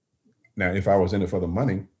doing. Now, if I was in it for the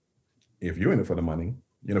money, if you're in it for the money,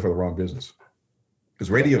 you're in it for the wrong business. Because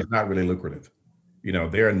radio is not really lucrative. You know,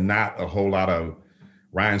 there are not a whole lot of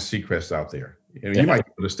Ryan Seacrests out there. You might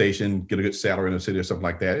go to the station, get a good salary in the city or something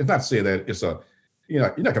like that. It's not to say that it's you're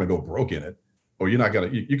not going to go broke in it, or you're not going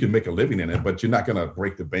to, you can make a living in it, but you're not going to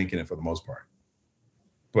break the bank in it for the most part.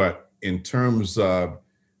 But in terms of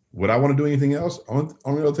would I want to do anything else? Only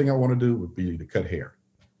other thing I want to do would be to cut hair.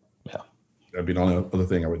 Yeah. That'd be the only other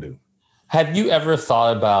thing I would do. Have you ever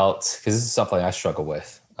thought about, because this is something I struggle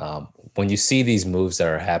with, when you see these moves that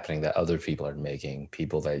are happening that other people are making,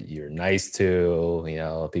 people that you're nice to, you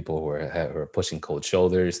know, people who are pushing cold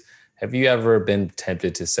shoulders, have you ever been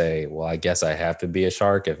tempted to say, well, I guess I have to be a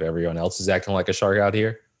shark if everyone else is acting like a shark out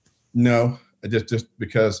here? No, just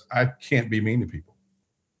because I can't be mean to people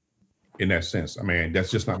in that sense. I mean,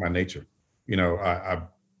 that's just not my nature. You know,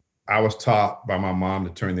 I was taught by my mom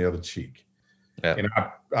to turn the other cheek. Yeah. And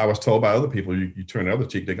I was told by other people, you turn the other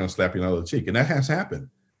cheek, they're going to slap you on the other cheek. And that has happened.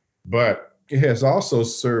 But it has also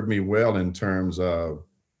served me well in terms of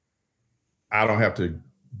I don't have to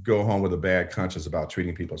go home with a bad conscience about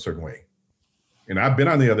treating people a certain way. And I've been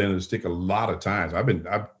on the other end of the stick a lot of times.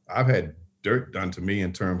 I've had dirt done to me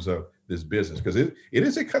in terms of this business, because it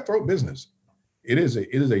is a cutthroat business. It is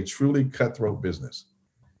a truly cutthroat business.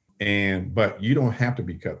 But you don't have to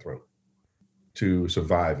be cutthroat to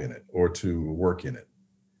survive in it or to work in it.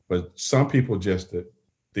 But some people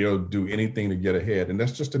they'll do anything to get ahead. And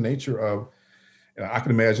that's just the nature of, I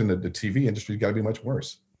can imagine that the TV industry's got to be much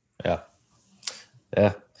worse. Yeah.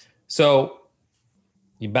 Yeah. So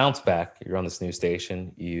you bounce back, you're on this new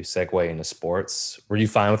station, you segue into sports. Were you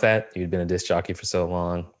fine with that? You'd been a disc jockey for so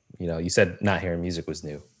long. You know, you said not hearing music was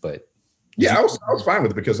new, but. Yeah, I was fine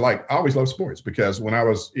with it because I always loved sports, because when I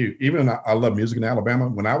was, even I love music in Alabama,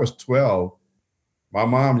 when I was 12, my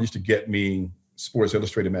mom used to get me Sports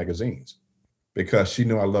Illustrated magazines because she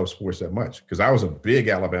knew I loved sports that much. Because I was a big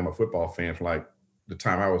Alabama football fan from like the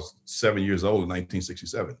time I was 7 years old in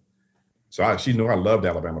 1967. So she knew I loved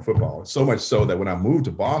Alabama football. So much so that when I moved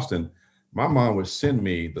to Boston, my mom would send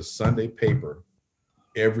me the Sunday paper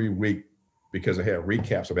every week because it had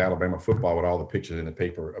recaps of Alabama football with all the pictures in the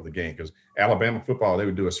paper of the game. Because Alabama football, they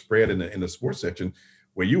would do a spread in the sports section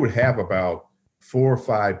where you would have about 4 or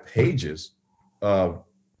 5 pages of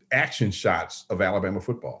action shots of Alabama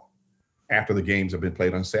football after the games have been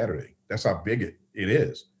played on Saturday. That's how big it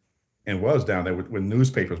is and was down there when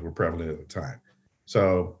newspapers were prevalent at the time.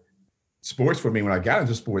 So sports for me, when I got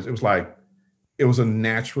into sports, it was a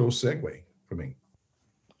natural segue for me.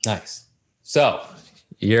 Nice. So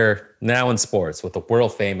you're now in sports with the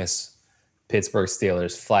world famous Pittsburgh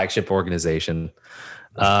Steelers flagship organization.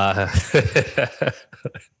 What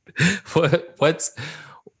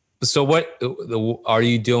are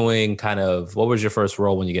you doing? Kind of, what was your first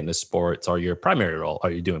role when you get into sports, or your primary role?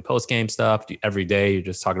 Are you doing post-game stuff every day? You're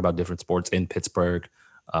just talking about different sports in Pittsburgh.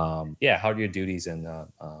 How are your duties? And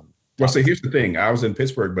well, see, here's the thing. I was in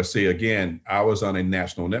Pittsburgh, but see, again, I was on a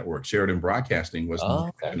national network. Sheridan Broadcasting was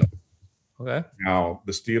national. Okay. Now,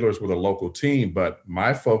 the Steelers were the local team, but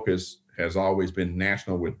my focus has always been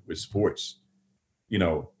national with sports. You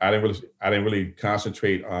know, I didn't really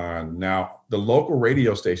concentrate on, now the local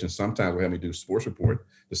radio stations sometimes would have me do sports report.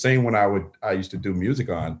 The same one I used to do music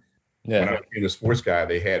on. Yeah. When I became a sports guy,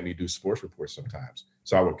 they had me do sports reports sometimes.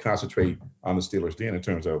 So I would concentrate on the Steelers then in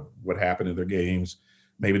terms of what happened in their games,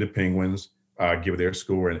 maybe the Penguins, give their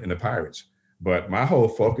score, and the Pirates. But my whole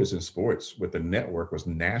focus in sports with the network was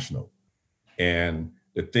national. And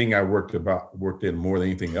the thing I worked in more than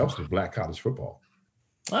anything else was Black college football.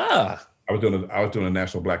 I was doing a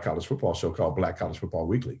national Black college football show called Black College Football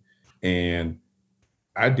Weekly. And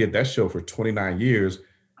I did that show for 29 years.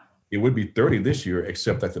 It would be 30 this year,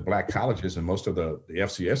 except that the Black colleges and most of the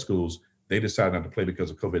FCS schools, they decided not to play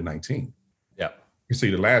because of COVID-19. Yeah. You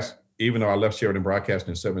see, even though I left Sheridan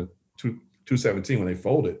Broadcasting in 2017 when they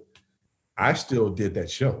folded, I still did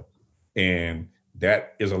that show. And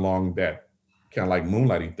that is along that kind of like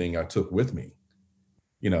moonlighting thing I took with me,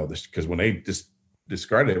 you know, because when they just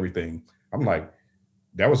discarded everything, I'm like,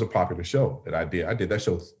 that was a popular show that I did. I did that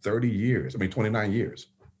show 29 years.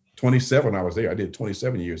 27 I was there. I did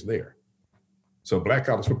 27 years there. So Black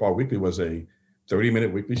College Football Weekly was to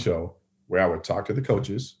 30-minute weekly show where I would talk to the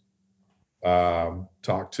coaches,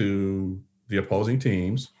 talk to the opposing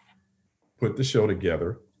teams, put the show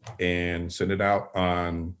together, and send it out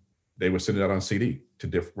on. They would send it out on CD to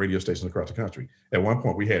different radio stations across the country. At one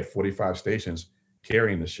point, we had 45 stations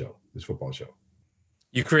carrying the show, this football show.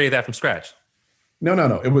 You created that from scratch? No.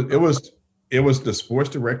 It was the sports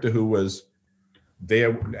director who was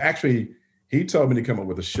there. Actually, he told me to come up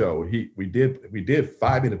with a show. We did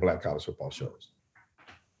 5-minute black college football shows.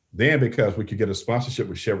 Then, because we could get a sponsorship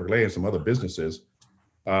with Chevrolet and some other businesses,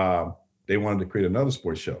 they wanted to create another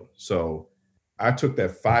sports show. So I took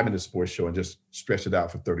that 5-minute sports show and just stretched it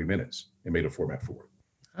out for 30 minutes and made a format for it.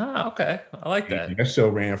 Oh, okay. I like that. And that show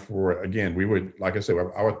ran for, again, we would, like I said,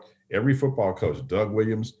 every football coach, Doug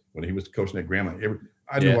Williams, when he was coaching at Grambling,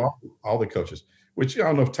 I knew all the coaches, which I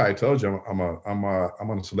don't know if Ty told you, I'm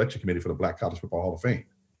on a selection committee for the Black College Football Hall of Fame.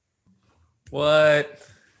 What?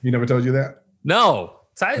 He never told you that? No.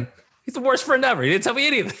 Ty, he's the worst friend ever. He didn't tell me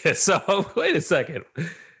any of this. So wait a second.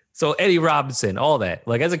 So Eddie Robinson, all that.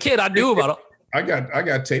 Like as a kid, I knew about it. I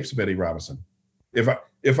got tapes of Eddie Robinson.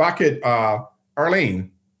 If I could,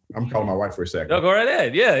 Arlene, I'm calling my wife for a second. No, go right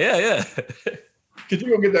ahead. Yeah. Could you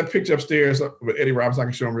go get that picture upstairs with Eddie Robinson? I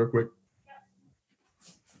can show him real quick.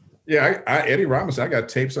 Yeah, Eddie Robinson. I got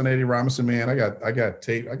tapes on Eddie Robinson, man. I got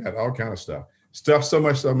tape. I got all kind of stuff. So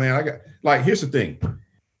much so, man. I got here's the thing.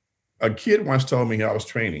 A kid once told me I was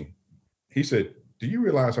training. He said, "Do you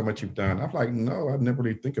realize how much you've done?" I'm like, "No, I never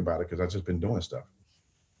really think about it because I've just been doing stuff."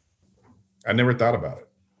 I never thought about it.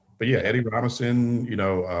 But yeah, Eddie Robinson,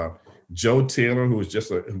 Joe Taylor, who was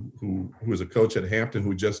just who was a coach at Hampton,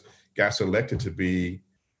 who just got selected to be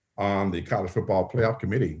on the college football playoff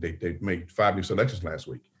committee. They made 5 new selections last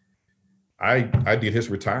week. I did his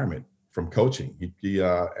retirement from coaching. He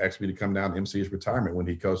asked me to come down and MC his retirement when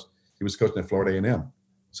he was coaching at Florida A&M.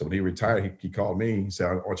 So when he retired, he called me. He said,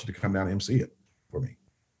 "I want you to come down and MC it for me."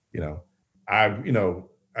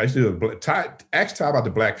 I used to do ask Ty about the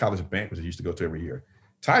black college banquets I used to go to every year.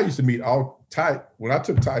 Ty used to meet when I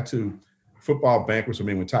took Ty to football banquets with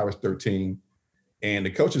me when Ty was 13, and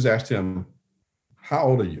the coaches asked him, "How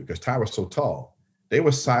old are you?" Because Ty was so tall. They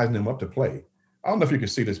were sizing him up to play. I don't know if you can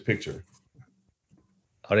see this picture.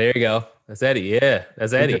 Oh, there you go. That's Eddie. Yeah,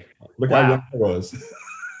 that's Eddie. Look how young I was. Is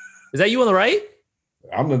that you on the right?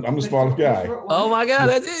 I'm the smallest guy. Oh my God,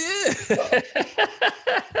 that's it.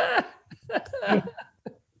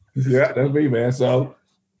 Yeah, that's me, man. So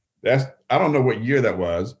I don't know what year that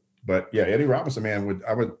was, but yeah, Eddie Robinson, man,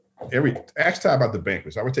 ask Ty about the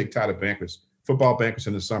banquets. I would take Ty to banquets, football banquets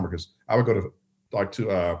in the summer, because I would go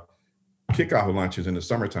to kickoff lunches in the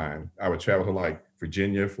summertime. I would travel to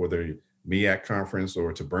Virginia for the MEAC conference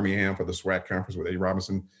or to Birmingham for the SWAC conference with Eddie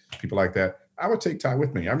Robinson, people like that. I would take Ty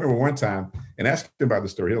with me. I remember one time, and ask him about the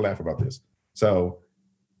story. He'll laugh about this. So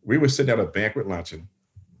we were sitting at a banquet luncheon.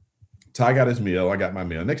 Ty got his meal. I got my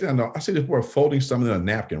meal. Next thing I know, I see this boy folding something in a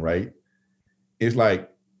napkin, right? It's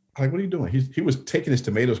like, what are you doing? He was taking his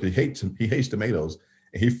tomatoes because he hates tomatoes,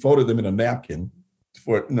 and he folded them in a napkin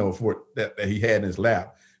for that he had in his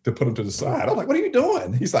lap to put them to the side. I'm like, "What are you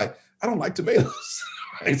doing?" He's like, "I don't like tomatoes."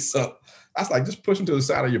 Right? So I was like, "Just push them to the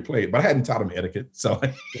side of your plate." But I hadn't taught him etiquette. So,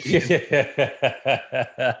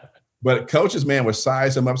 but coaches, man, would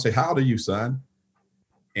size him up and say, "How old are you, son?"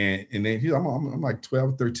 And then I'm like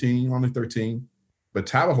 12, 13, only 13. But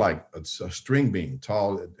Ty was like a string bean,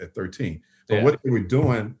 tall at 13. So what they were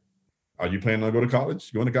doing, are you planning on going to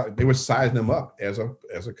college? Going to college? They were sizing him up as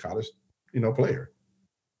a college, player.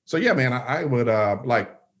 So yeah, man, I would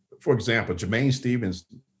for example, Jermaine Stevens,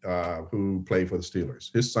 who played for the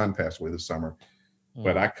Steelers. His son passed away this summer,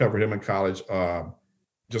 but I covered him in college.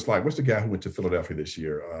 Just like, what's the guy who went to Philadelphia this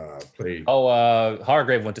year? Played.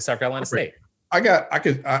 Hargrave went to South Carolina State. I'm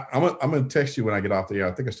gonna text you when I get off the air.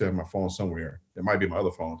 I think I still have my phone somewhere. It might be my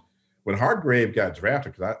other phone. When Hargrave got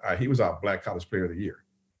drafted, because he was our Black College Player of the Year.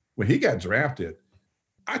 When he got drafted,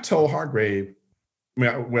 I told Hargrave,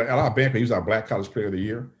 at our banquet, he was our Black College Player of the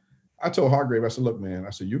Year. I told Hargrave, I said, "Look, man,"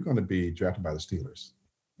 I said, "you're going to be drafted by the Steelers."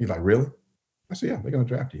 He's like, "Really?" I said, "Yeah, they're going to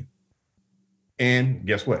draft you." And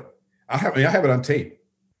guess what? I have it on tape.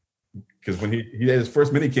 Because when he had his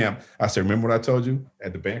first mini camp, I said, "Remember what I told you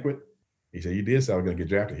at the banquet?" He said, "You did say I was going to get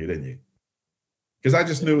drafted here, didn't you?" Because I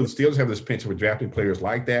just knew the Steelers have this penchant with drafting players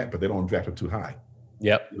like that, but they don't draft them too high.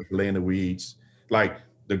 Yep. Lay in the weeds. Like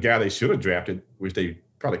the guy they should have drafted, which they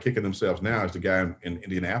probably kicking themselves now, is the guy in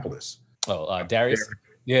Indianapolis. Oh, Darius.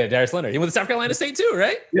 Yeah, Darius Leonard. He went to South Carolina State too,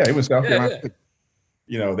 right? Yeah, he went to South Carolina State.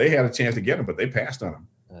 They had a chance to get him, but they passed on him.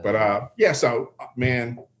 So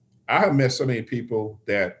man, I have met so many people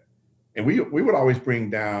that, and we would always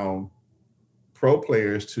bring down pro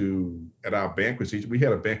players at our banquets. We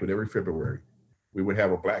had a banquet every February. We would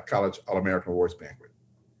have a Black College All-American Awards banquet.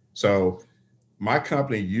 So my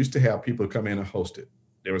company used to have people come in and host it.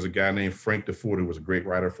 There was a guy named Frank DeFord who was a great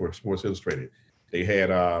writer for Sports Illustrated. They had,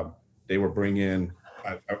 they were bringing,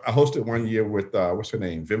 I hosted one year with, what's her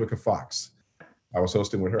name? Vivica Fox. I was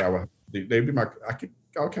hosting with her. They'd be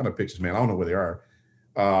all kind of pictures, man. I don't know where they are.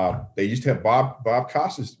 They used to have Bob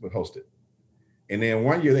Costas would host it. And then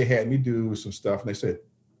one year they had me do some stuff and they said,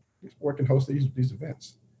 "Just work and host these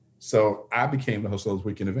events." So I became the host of those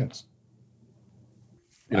weekend events,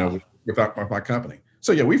 with my company.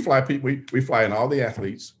 So yeah, we fly people, we fly in all the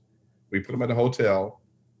athletes, we put them at a hotel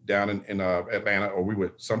down in Atlanta, or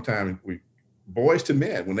boys to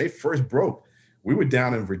men, when they first broke, we were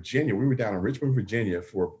down in Virginia. We were down in Richmond, Virginia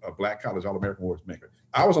for a Black College All-American Awards maker.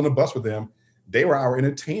 I was on the bus with them. They were our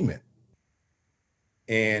entertainment.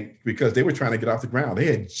 And because they were trying to get off the ground, they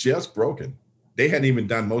had just broken. They hadn't even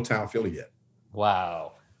done Motown Philly yet.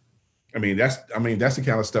 Wow. That's the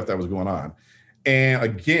kind of stuff that was going on. And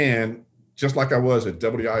again, just like I was at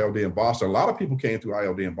WIOD in Boston, a lot of people came through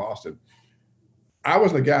IOD in Boston. I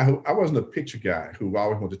wasn't a picture guy who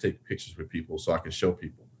always wanted to take pictures with people so I could show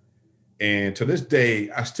people. And to this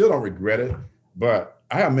day, I still don't regret it, but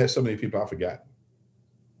I have met so many people I've forgotten,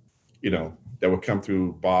 that would come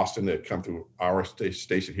through Boston, that come through our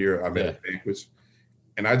station here. I met at banquets.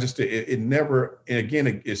 And I just, it never, and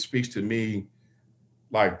again, it speaks to me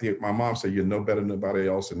like my mom said, "You're no better than nobody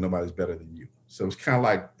else and nobody's better than you." So it's kind of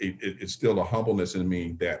like, it's still the humbleness in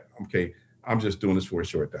me that, okay, I'm just doing this for a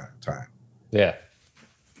short time. Yeah.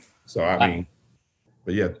 So,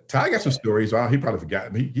 but yeah, Ty got some stories. He probably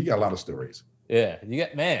forgot. He got a lot of stories. Yeah.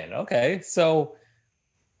 Okay. So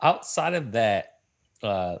outside of that,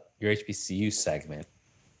 your HBCU segment,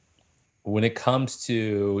 when it comes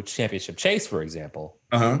to Championship Chase, for example,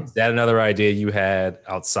 is that another idea you had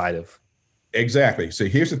outside of? Exactly. So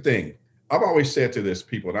here's the thing. I've always said to this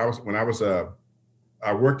people, I always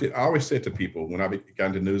said to people when I got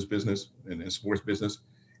into news business and sports business,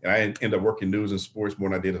 and I ended up working news and sports more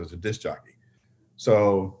than I did as a disc jockey.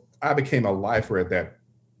 So I became a lifer at that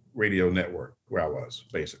radio network where I was,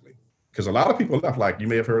 basically. Because a lot of people left, like you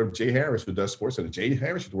may have heard of Jay Harris, who does sports center. Jay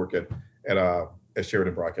Harris used to work at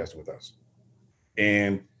Sheridan Broadcasting with us.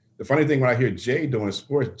 And the funny thing, when I hear Jay doing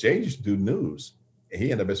sports, Jay used to do news, and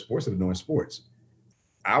he ended up at sports center doing sports.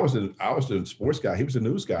 I was the sports guy. He was the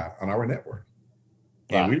news guy on our network.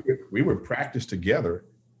 Wow. And we would practice together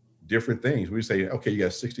different things. We'd say, okay, you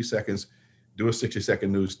got 60 seconds, do a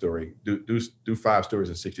 60-second news story, do 5 stories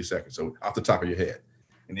in 60 seconds. So off the top of your head.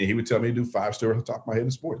 And then he would tell me to do 5 stories off the top of my head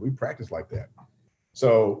in sports. We practice like that.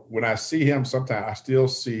 So when I see him, sometimes I still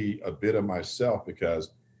see a bit of myself,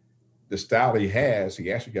 because the style he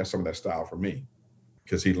actually got some of that style from me,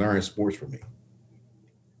 because he learned sports from me.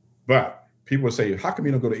 But people would say, how come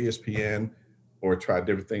you don't go to ESPN or try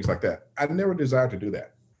different things like that? I never desired to do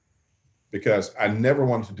that, because I never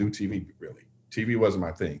wanted to do TV, really. TV wasn't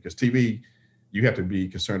my thing, because TV, you have to be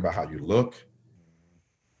concerned about how you look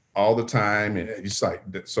all the time. And it's like,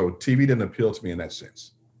 so TV didn't appeal to me in that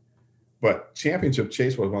sense. But Championship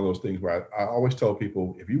Chase was one of those things where I always told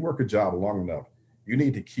people, if you work a job long enough, you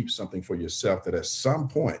need to keep something for yourself that at some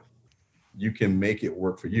point you can make it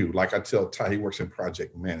work for you. Like I tell Ty, he works in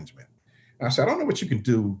project management. And I said, I don't know what you can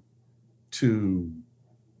do to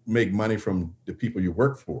make money from the people you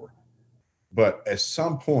work for, but at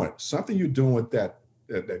some point, something you're doing with that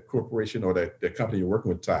corporation or that company you're working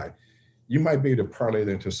with, Ty, you might be able to parlay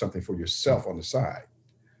that into something for yourself on the side.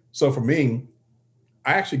 So for me,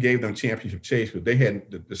 I actually gave them Championship Chase, because they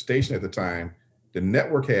had the station at the time, the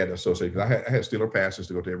network had associated, because I had Steeler passes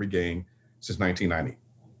to go to every game since 1990.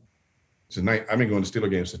 I've been going to Steeler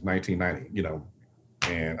games since 1990,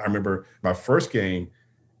 and I remember my first game,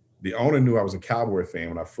 the owner knew I was a Cowboy fan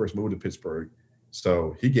when I first moved to Pittsburgh.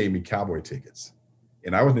 So he gave me Cowboy tickets,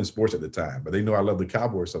 and I wasn't in sports at the time, but they knew I loved the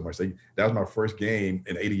Cowboys so much. That was my first game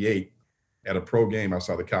in '88 at a pro game. I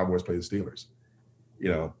saw the Cowboys play the Steelers,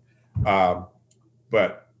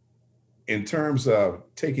 but in terms of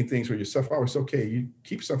taking things for yourself, I was okay. You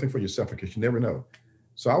keep something for yourself, because you never know.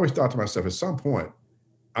 So I always thought to myself, at some point,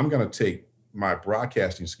 I'm going to take my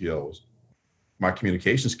broadcasting skills, my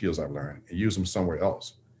communication skills I've learned, and use them somewhere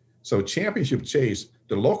else. So Championship Chase,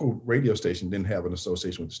 the local radio station didn't have an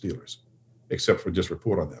association with the Steelers, except for just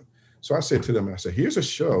report on them. So I said to them, here's a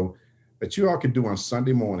show that you all can do on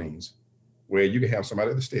Sunday mornings, where you can have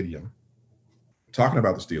somebody at the stadium talking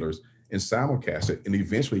about the Steelers and simulcast it, and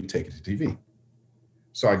eventually take it to TV.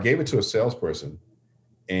 So I gave it to a salesperson,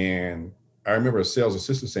 and I remember a sales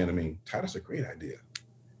assistant saying to me, "Ty, that's a great idea."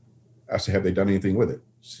 I said, "Have they done anything with it?"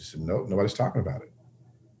 She said, no, nobody's talking about it.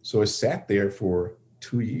 So it sat there for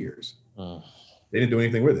 2 years. They didn't do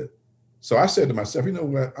anything with it. So I said to myself, you know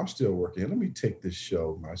what? I'm still working. Let me take this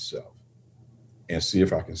show myself and see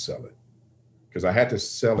if I can sell it. Because I had to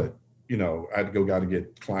sell it. You know, I had to go out and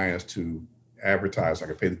get clients to advertise. I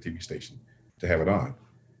could pay the TV station to have it on.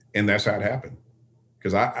 And that's how it happened.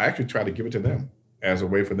 Because I actually tried to give it to them as a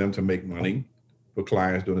way for them to make money for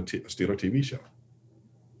clients doing a Steeler TV show.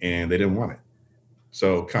 And they didn't want it.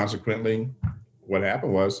 So consequently, what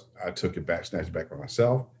happened was I took it back, snatched it back by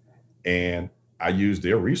myself. And I used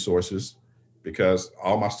their resources because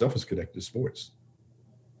all my stuff was connected to sports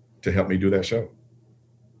to help me do that show.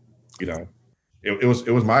 You know, it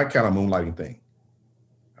was my kind of moonlighting thing.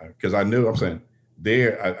 Because I knew,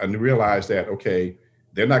 I realized that, okay,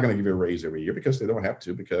 they're not going to give you a raise every year because they don't have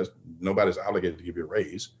to, because nobody's obligated to give you a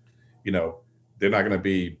raise. You know, they're not going to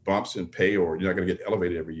be bumps in pay, or you're not going to get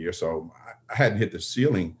elevated every year. So I hadn't hit the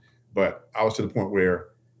ceiling, but I was to the point where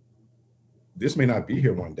this may not be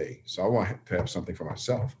here one day. So I want to have something for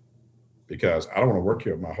myself, because I don't want to work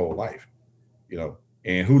here my whole life, you know.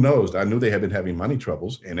 And who knows? I knew they had been having money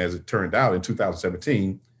troubles. And as it turned out, in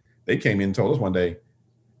 2017, they came in and told us one day,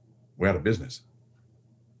 we're out of business.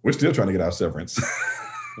 We're still trying to get our severance.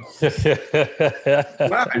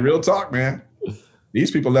 Wow, real talk, man. These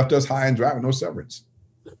people left us high and dry with no severance.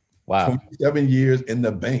 Wow. 27 years in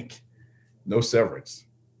the bank, no severance.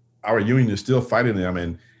 Our union is still fighting them,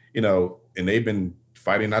 and you know, and they've been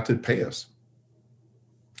fighting not to pay us.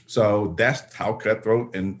 So that's how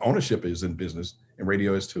cutthroat and ownership is in business, and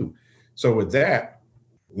radio is too. So with that,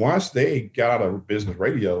 once they got out of business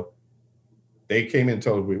radio, they came in and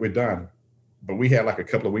told us we're done. But we had like a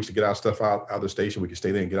couple of weeks to get our stuff out of the station. We could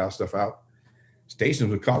stay there and get our stuff out.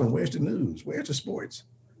 Stations were calling, where's the news? Where's the sports?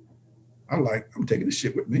 I'm like, I'm taking this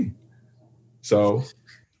shit with me. So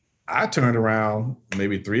I turned around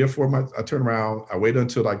maybe 3 or 4 months. I waited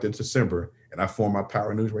until like December, and I formed my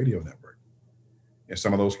Power News radio network. And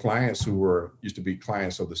some of those clients who used to be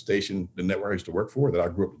clients of the station, the network I used to work for, that I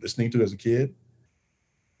grew up listening to as a kid,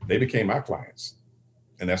 they became my clients.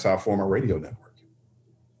 And that's how I formed my radio network.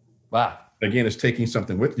 Wow. Again, it's taking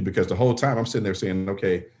something with you, because the whole time I'm sitting there saying,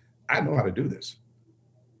 okay, I know how to do this.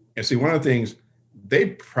 And see, one of the things, they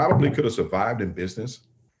probably could have survived in business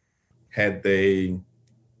had their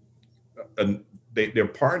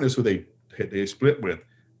partners who they split with,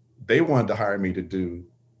 they wanted to hire me to do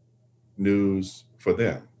news for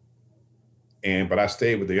them. But I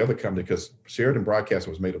stayed with the other company because Sheridan Broadcast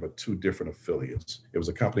was made up of 2 different affiliates. It was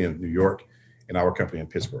a company in New York and our company in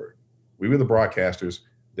Pittsburgh. We were the broadcasters,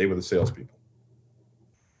 they were the salespeople.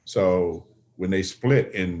 So when they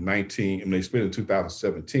split in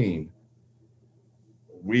 2017,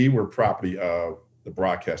 we were property of the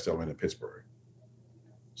broadcast element in Pittsburgh.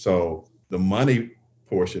 So the money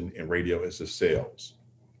portion in radio is the sales,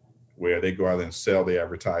 where they go out and sell the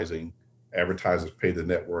advertising, advertisers pay the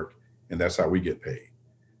network, and that's how we get paid.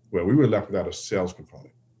 Well, we were left without a sales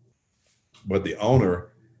component. But the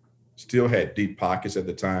owner still had deep pockets at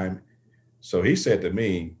the time. So he said to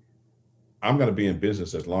me, I'm going to be in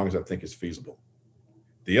business as long as I think it's feasible.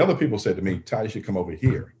 The other people said to me, Ty, you should come over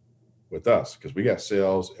here with us because we got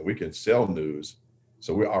sales and we can sell news.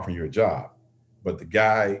 So we're offering you a job. But the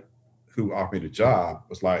guy who offered me the job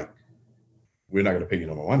was like, we're not going to pay you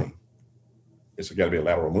no more money. It's got to be a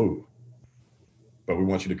lateral move. But we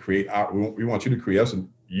want you to create us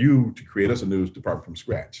a news department from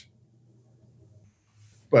scratch.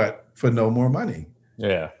 But for no more money.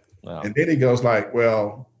 Yeah. Wow. And then he goes like,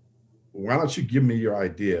 well, why don't you give me your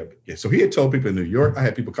idea? Yeah, so he had told people in New York, I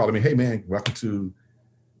had people calling me, hey man, welcome to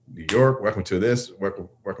New York, welcome to this,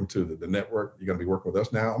 welcome to the network. You're going to be working with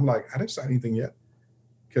us now. I'm like, I didn't sign anything yet.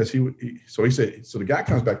 Because he said, so the guy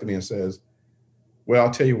comes back to me and says, well,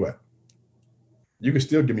 I'll tell you what, you can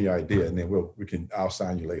still give me your idea and then I'll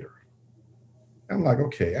sign you later. I'm like,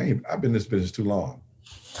 okay, I've been in this business too long.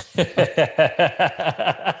 I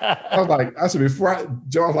said,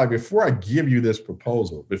 before I give you this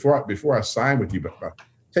proposal, before I sign with you, but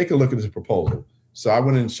take a look at this proposal. So I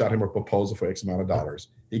went and shot him a proposal for X amount of dollars.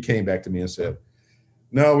 He came back to me and said,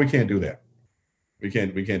 no, we can't do that. We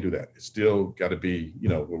can't do that. It's still got to be,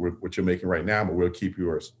 what you're making right now, but we'll keep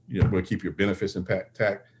yours, we'll keep your benefits intact.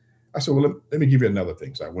 I said, well, let me give you another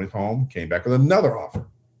thing. So I went home, came back with another offer,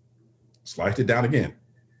 sliced it down again.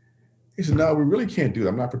 He said, no, we really can't do that.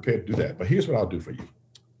 I'm not prepared to do that. But here's what I'll do for you.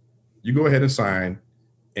 You go ahead and sign,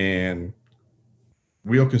 and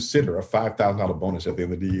we'll consider a $5,000 bonus at the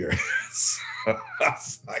end of the year. So I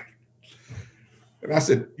was like, and I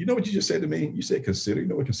said, you know what you just said to me? You said consider. You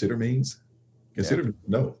know what consider means? Consider,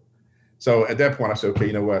 no. So at that point, I said, okay,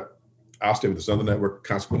 you know what? I'll stay with the Southern Network.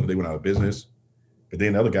 Consequently, they went out of business. But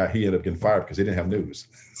then the other guy, he ended up getting fired because they didn't have news.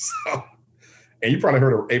 So, and you probably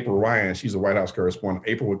heard of April Ryan. She's a White House correspondent.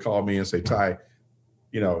 April would call me and say, Ty,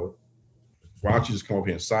 why don't you just come up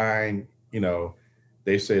here and sign?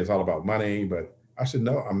 They say it's all about money, but I said,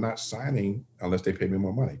 no, I'm not signing unless they pay me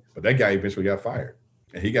more money. But that guy eventually got fired.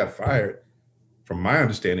 And he got fired, from my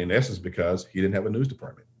understanding, in essence, because he didn't have a news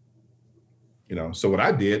department. So what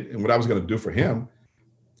I did and what I was going to do for him,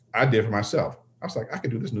 I did for myself. I was like, I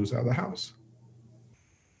could do this news out of the house.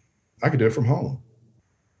 I could do it from home.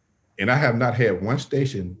 And I have not had one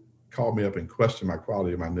station call me up and question my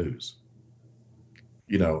quality of my news,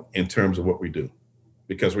 in terms of what we do,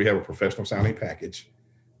 because we have a professional sounding package.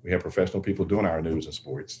 We have professional people doing our news and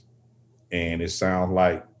sports. And it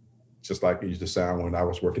sounds just like it used to sound when I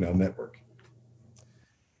was working on network.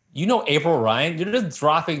 April Ryan, you're just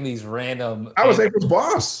dropping these random. I was April's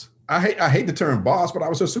boss. I hate the term boss, but I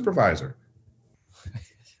was her supervisor.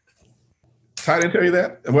 Ty didn't tell you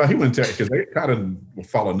that? Well, he wouldn't tell you because they kind of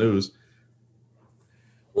follow news.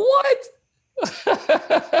 What?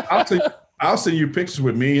 I'll send you pictures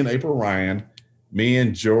with me and April Ryan, me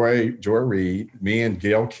and Joy Reid, me and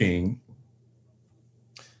Gail King,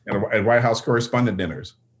 at White House correspondent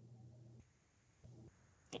dinners.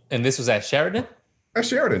 And this was at Sheridan? At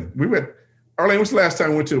Sheridan. We went. Arlene, what's the last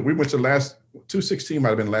time we went to? We went to 2016 might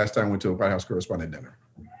have been the last time we went to a White House correspondent dinner.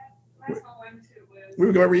 We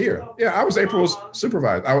would go every year. Yeah, I was April's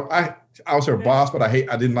supervisor. I was her boss, but I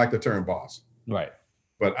didn't like the term boss. Right.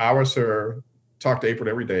 But I was her, talked to April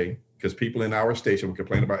every day because people in our station would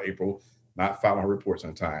complain about April not filing her reports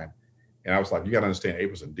on time. And I was like, you got to understand,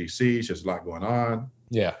 April's in D.C. There's a lot going on.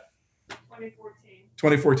 Yeah.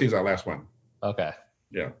 2014 is our last one. Okay.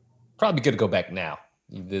 Yeah. Probably good to go back now.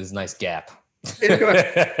 There's a nice gap. It's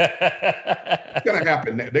gonna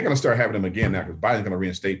happen. They're gonna start having them again now because Biden's gonna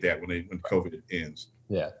reinstate that when COVID ends.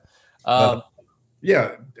 Yeah.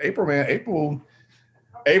 Yeah, April, man. April,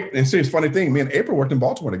 and see, it's a funny thing. Me and April worked in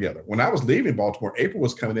Baltimore together. When I was leaving Baltimore, April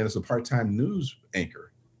was coming in as a part-time news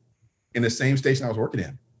anchor in the same station I was working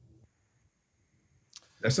in.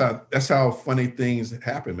 That's how funny things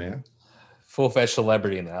happen, man. Full-fledged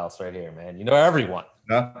celebrity in the house right here, man. You know everyone.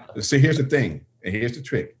 See, here's the thing, and here's the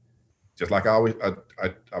trick. Just like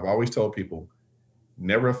I've always told people,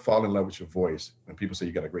 never fall in love with your voice when people say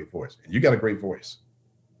you got a great voice. And you got a great voice.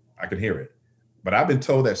 I can hear it. But I've been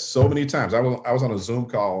told that so many times. I was on a Zoom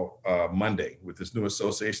call Monday with this new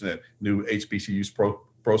association, that new HBCU's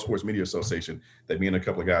Pro Sports Media Association that me and a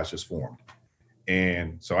couple of guys just formed.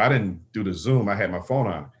 And so I didn't do the Zoom. I had my phone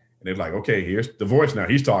on. And they're like, okay, here's the voice now.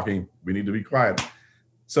 He's talking. We need to be quiet.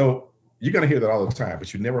 So you're going to hear that all the time,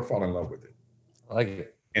 but you never fall in love with it. I like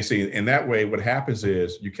it. And see, in that way, what happens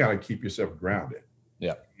is you kind of keep yourself grounded.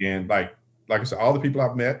 Yeah. And like I said, all the people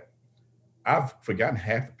I've met, I've forgotten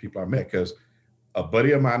half the people I met because a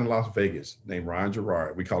buddy of mine in Las Vegas named Ron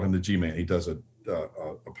Gerard, we call him the G-Man. He does a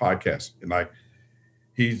podcast. And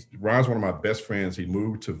Ron's one of my best friends. He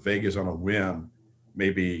moved to Vegas on a whim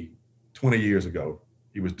maybe 20 years ago.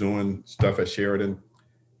 He was doing stuff at Sheridan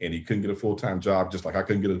and he couldn't get a full-time job, just like I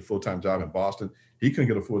couldn't get a full-time job in Boston. He couldn't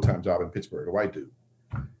get a full-time job in Pittsburgh, a white dude.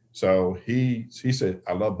 So he said,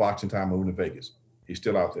 I love boxing time, moving to Vegas. He's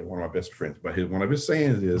still out there, one of my best friends. But one of his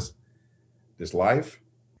sayings is, this life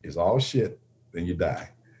is all shit, then you die.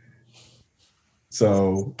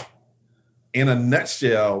 So in a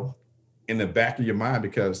nutshell, in the back of your mind,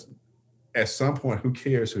 because at some point, who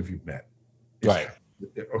cares who you've met? Right.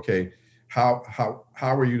 Okay, how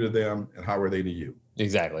are you to them and how are they to you?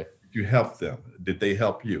 Exactly. Did you help them? Did they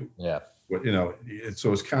help you? Yeah. Well,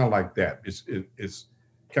 so it's kind of like that. It's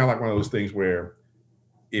kind of like one of those things where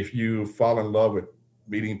if you fall in love with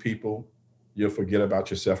meeting people, you'll forget about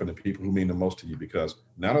yourself and the people who mean the most to you, because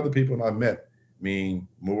none of the people I've met mean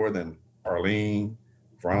more than Arlene,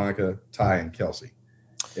 Veronica, Ty, and Kelsey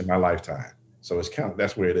in my lifetime. So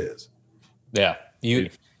that's where it is. Yeah.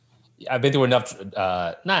 I've been through enough,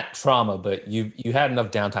 not trauma, but you had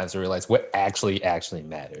enough downtimes to realize what actually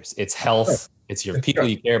matters. It's health. It's your people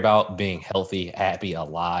you care about being healthy, happy,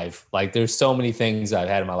 alive. Like there's so many things I've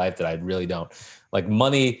had in my life that I really don't like.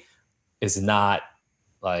 Money is not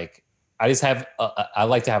like, I just have, I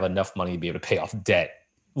like to have enough money to be able to pay off debt.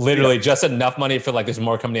 Literally just enough money for like there's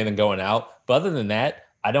more coming in than going out. But other than that,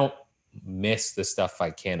 I don't miss the stuff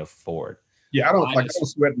I can't afford. Yeah, I don't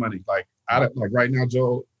sweat money. Like right now,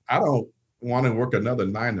 Joel, I don't want to work another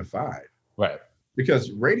 9 to 5. Right.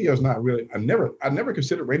 Because radio is not really, I never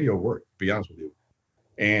considered radio work, to be honest with you.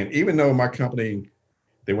 And even though my company,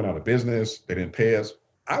 they went out of business, they didn't pay us,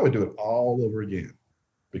 I would do it all over again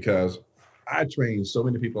because I trained so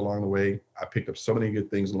many people along the way. I picked up so many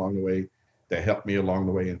good things along the way that helped me along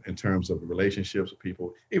the way in terms of relationships with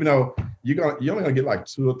people. Even though you're only gonna get like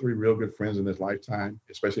 2 or 3 real good friends in this lifetime,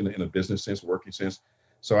 especially in a business sense, working sense.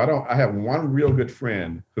 So I have one real good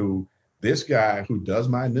friend who, this guy who does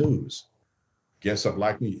my news, gets up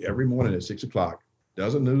like me every morning at 6 o'clock,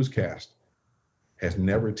 does a newscast, has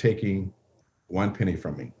never taken 1 penny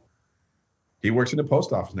from me. He works in the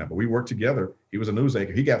post office now, but we worked together. He was a news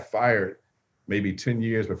anchor. He got fired maybe 10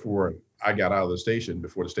 years before I got out of the station,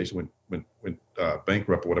 before the station went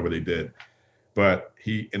bankrupt or whatever they did. But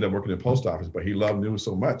he ended up working in the post office, but he loved news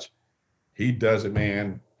so much. He does it,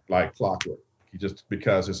 man, like clockwork. He just,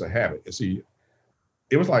 because it's a habit. And see,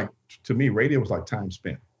 it was like, to me, radio was like time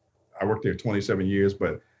spent. I worked there 27 years,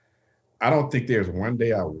 but I don't think there's one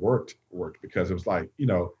day I worked because it was like,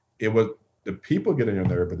 it was the people get on your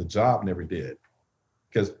nerve, but the job never did.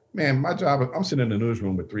 Because, man, my job, I'm sitting in the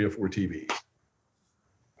newsroom with 3 or 4 TVs.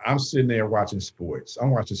 I'm sitting there watching sports. I'm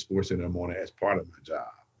watching sports in the morning as part of my job.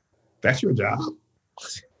 That's your job?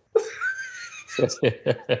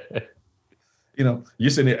 You're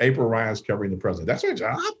sitting there, April Ryan's covering the president. That's your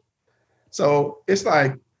job? So it's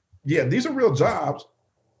like, yeah, these are real jobs.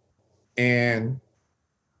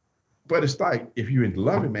 But it's like, if you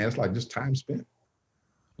love it, man, it's like just time spent.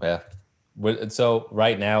 Yeah. So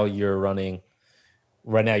right now you're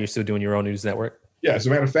still doing your own news network? Yeah, as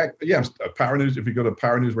a matter of fact, yeah, Power News. If you go to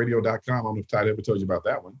powernewsradio.com, I don't know if Ty ever told you about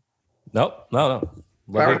that one. No.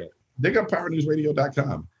 Dig up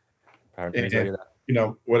powernewsradio.com.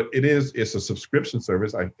 Powernewsradio.com. What it is, it's a subscription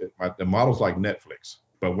service. The model's like Netflix,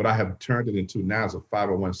 but what I have turned it into now is a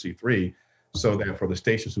 501c3, so that for the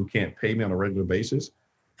stations who can't pay me on a regular basis,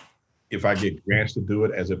 if I get grants to do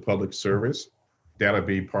it as a public service, that'll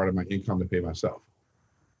be part of my income to pay myself.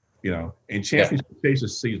 And Championship Chase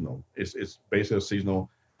is seasonal. It's basically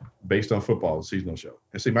seasonal, based on football, a seasonal show.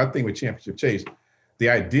 And see, my thing with Championship Chase, the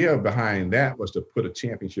idea behind that was to put a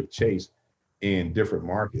Championship Chase in different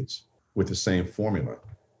markets with the same formula.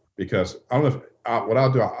 Because I don't know what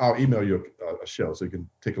I'll do, I'll email you a show so you can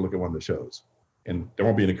take a look at one of the shows. And there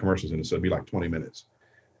won't be any commercials in it, so it'll be like 20 minutes.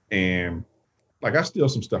 And like, I steal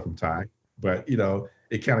some stuff from Ty, but it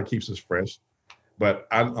kind of keeps us fresh. But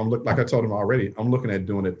I'm like I told him already, I'm looking at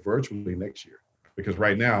doing it virtually next year, because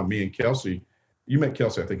right now, me and Kelsey, you met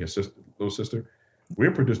Kelsey, I think his little sister,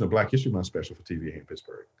 we're producing a Black History Month special for TV here in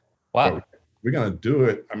Pittsburgh. Wow. So we're going to do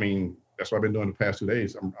it. I mean, that's what I've been doing the past 2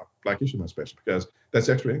 days. I'm a Black History Month special, because that's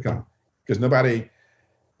extra income. Because nobody,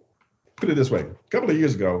 put it this way, a couple of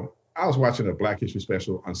years ago, I was watching a Black History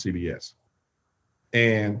special on CBS,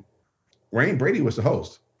 and Wayne Brady was the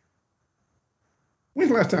host.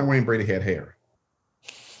 When's the last time Wayne Brady had hair?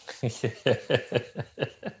 It's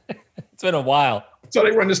been a while. So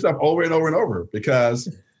they run this stuff over and over and over,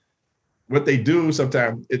 because what they do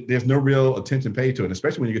sometimes, there's no real attention paid to it,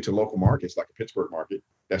 especially when you get to local markets like a Pittsburgh market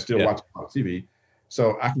that's still watching on TV.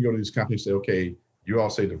 So I can go to these companies and say, okay, you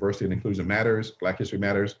all say diversity and inclusion matters, Black history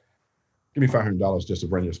matters. Give me $500 just to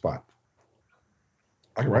run your spot.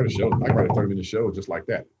 I can write a show. I can write a 30-minute show just like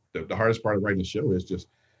that. The hardest part of writing the show is just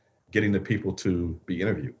getting the people to be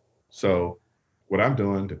interviewed. So what I'm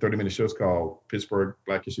doing, the 30-minute show is called Pittsburgh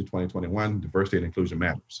Black History 2021, Diversity and Inclusion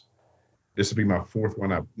Matters. This will be my fifth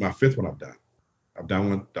one I've done. I've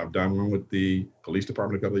done one with the police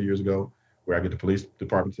department a couple of years ago, where I get the police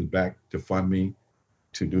department back to fund me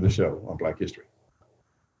to do the show on Black history.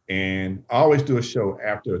 And I always do a show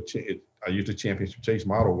after I use the Championship Chase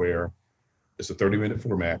model, where it's a 30-minute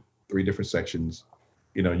format, 3 different sections.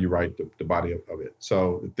 You write the body of it.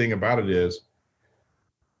 So the thing about it is,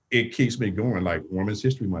 it keeps me going. Like Women's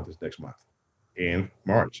History Month is next month. In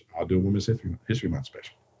March, I'll do a Women's History Month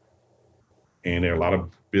special. And there are a lot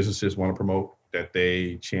of businesses want to promote that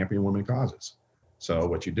they champion women causes. So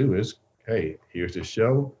what you do is, hey, here's this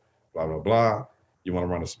show, blah, blah, blah. You want to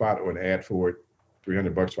run a spot or an ad for it,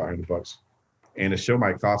 $300, $500. And the show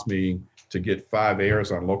might cost me to get 5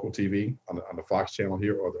 airs on local TV, on the Fox channel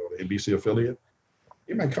here, or the NBC affiliate.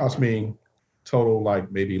 It might cost me total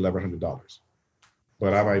like maybe $1,100.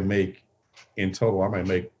 But I might make, in total,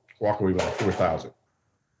 walk away with like $4,000.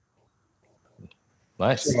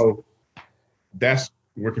 Nice. So that's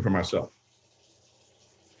working for myself.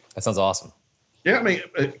 That sounds awesome. Yeah, I mean,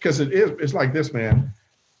 because it's like this, man.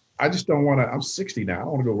 I just don't want to, I'm 60 now. I don't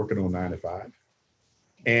want to go working on 9 to 5.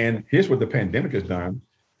 And here's what the pandemic has done.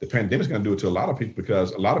 The pandemic is going to do it to a lot of people,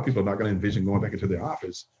 because a lot of people are not going to envision going back into their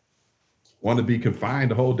office, want to be confined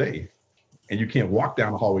the whole day. And you can't walk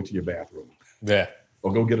down the hallway to your bathroom. Yeah.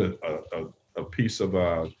 Or go get a piece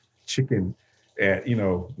of chicken at,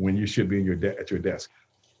 when you should be at your desk.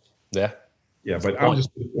 Yeah. Yeah, but I'm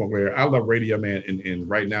just to the point where I love radio, man. And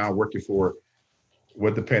right now, working for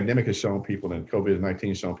what the pandemic has shown people and COVID-19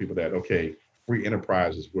 has shown people that, okay, free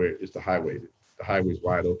enterprise is where it's the highway. The highway is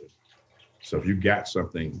wide open. So if you got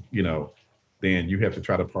something, then you have to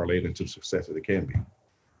try to parlay it into success that it can be.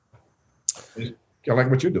 I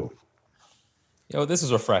like what you're doing. This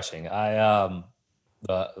is refreshing. My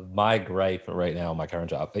gripe right now, my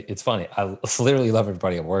current job, it's funny. I literally love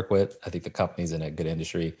everybody I work with. I think the company's in a good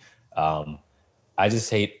industry. I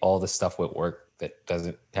just hate all the stuff with work that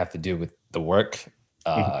doesn't have to do with the work,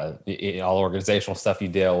 all organizational stuff you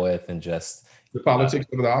deal with, and just the politics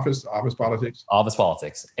of the office politics. Office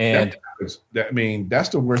politics. And that's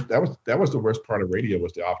the worst. That was the worst part of radio,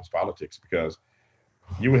 was the office politics, because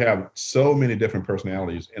you would have so many different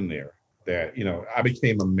personalities in there that, I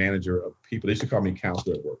became a manager of people. They used to call me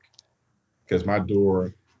counselor at work, because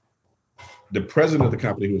the president of the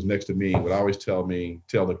company, who was next to me, would always tell the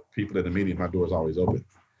people at the meeting, my door is always open.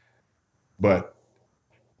 But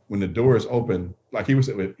when the door is open, like he was,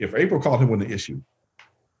 if April called him with an issue,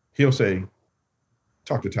 he'll say,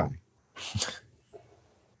 talk to Ty.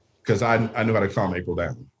 Because I knew how to calm April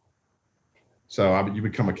down. So you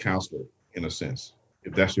become a counselor in a sense,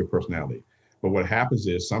 if that's your personality. But what happens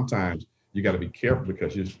is sometimes you got to be careful,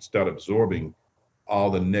 because you start absorbing all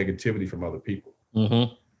the negativity from other people.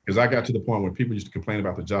 Because I got to the point where people used to complain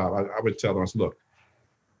about the job. I would tell them, look,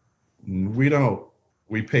 we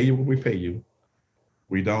pay you what we pay you.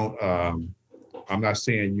 We don't, I'm not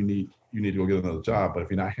saying you need to go get another job, but if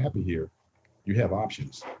you're not happy here, you have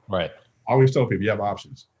options. Right. I always tell people you have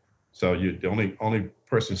options. So the only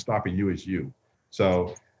person stopping you is you.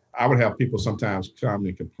 So I would have people sometimes come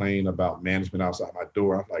and complain about management outside my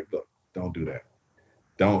door. I'm like, look, don't do that.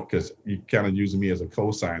 Don't, because you kind of using me as a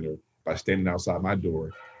co-signer by standing outside my door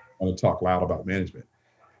and talk loud about management.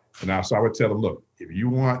 So I would tell them, look, if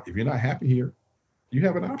you're not happy here, you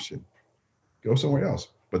have an option. Go somewhere else.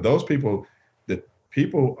 But those people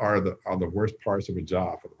are the worst parts of a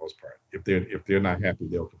job for the most part. If they're not happy,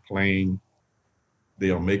 they'll complain,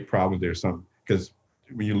 they'll make problems. There's some, because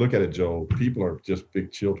when you look at it, Joel, people are just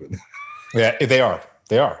big children. Yeah, they are.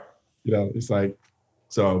 It's like,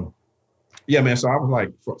 so yeah, man. So I was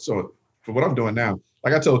like, so for what I'm doing now,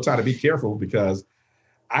 like I told Ty to be careful, because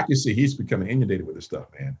I can see he's becoming inundated with this stuff,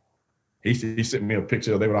 man. He sent me a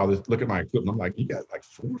picture. They would all just look at my equipment. I'm like, you got like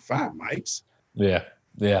 4 or 5 mics. Yeah.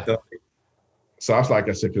 So I was like,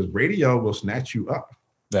 I said, because radio will snatch you up.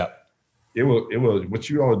 Yeah. It will. What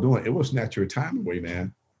you all are doing, it will snatch your time away,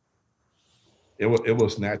 man. It will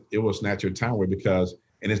snatch your time away,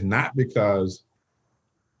 and it's not because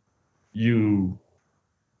you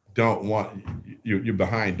don't want, you're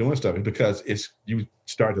behind doing stuff. It's because you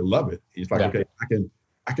start to love it. It's like, okay,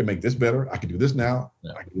 I can make this better. I can do this now.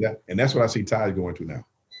 Yeah. I can do that. And that's what I see Ty going through now.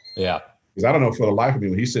 Yeah. Because I don't know, for the life of me,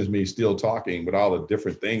 when he sends me Still Talking with all the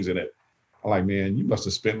different things in it, I'm like, man, you must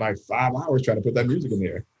have spent like 5 hours trying to put that music in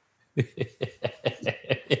there.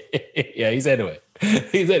 Yeah, he's into it.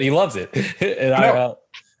 He loves it. And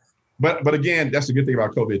but again, that's the good thing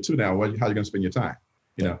about COVID too. Now, how are you going to spend your time?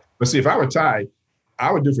 But see, if I were Ty,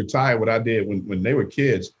 I would do for Ty what I did when they were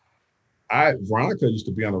kids. Veronica used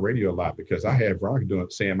to be on the radio a lot, because I had Veronica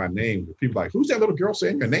saying my name. People like, who's that little girl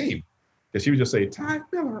saying your name? Because she would just say Ty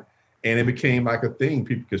Miller, and it became like a thing.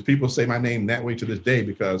 Because people say my name that way to this day,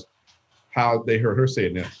 because how they heard her say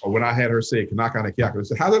it now. Or when I had her say Kanaka Kiaka, they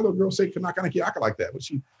said, how did that little girl say Kanaka Kiaka like that?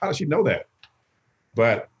 How does she know that?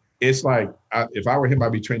 But it's like, if I were him,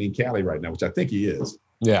 I'd be training Callie right now, which I think he is.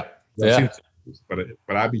 Yeah. But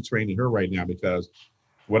I'd be training her right now, because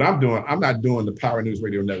what I'm doing, I'm not doing the Power News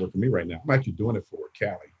Radio Network for me right now. I'm actually doing it for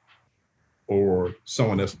Callie or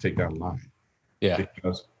someone else to take down the line. Yeah.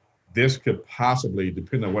 Because this could possibly,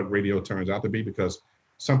 depending on what radio turns out to be, because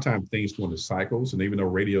sometimes things go into cycles. And even though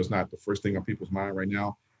radio is not the first thing on people's mind right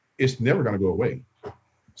now, it's never going to go away.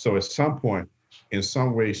 So at some point, in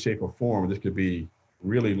some way, shape, or form, this could be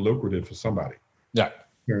really lucrative for somebody. Yeah.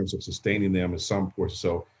 In terms of sustaining them at some point.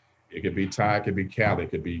 So it could be Ty, it could be Callie,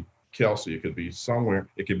 it could be Kelsey, it could be somewhere.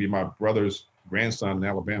 It could be my brother's grandson in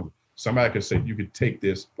Alabama. Somebody could say, you could take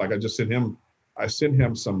this. Like I sent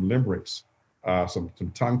him some limericks, some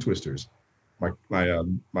tongue twisters. My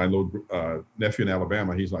little nephew in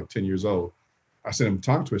Alabama, he's like 10 years old. I sent him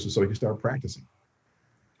tongue twisters so he can start practicing.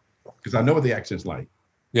 Because I know what the accent's like.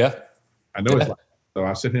 Yeah. I know it's like. So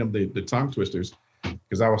I sent him the tongue twisters,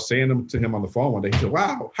 because I was saying them to him on the phone one day. He said,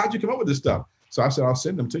 wow, how'd you come up with this stuff? So I said, I'll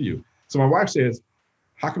send them to you. So my wife says,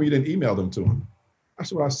 how come you didn't email them to him? I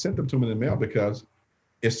said, well, I sent them to him in the mail because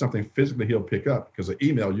it's something physically he'll pick up, because an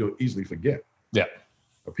email you'll easily forget. Yeah.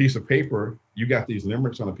 A piece of paper, you got these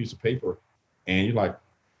limericks on a piece of paper, and you're like,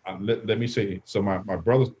 let me say, so my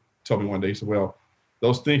brother told me one day, he said, well,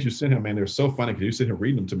 those things you sent him, man, they're so funny because you sit here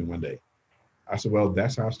reading them to me one day. I said, well,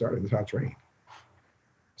 that's how I started. That's how I trained.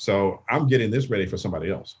 So I'm getting this ready for somebody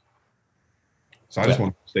else. So I just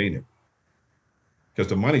want to stay in it because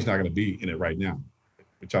the money's not going to be in it right now,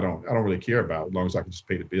 which I don't really care about as long as I can just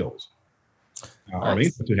pay the bills.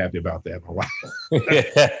 Arlene's not too happy about that. My wife.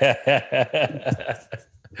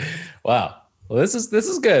 Wow. Well, this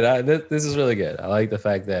is good. This is really good. I like the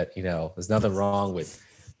fact that, there's nothing wrong with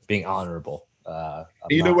being honorable.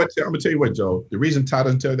 You know what? I'm gonna tell you what, Joe. The reason Ty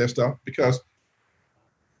doesn't tell that stuff because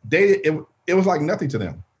it was like nothing to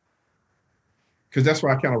them. Because that's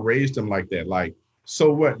why I kind of raised them like that. Like,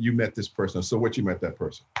 so what? You met this person. So what? You met that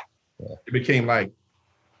person. Yeah. It became like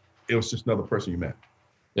it was just another person you met.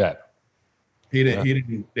 Yeah. He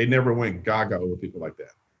didn't. They never went gaga over people like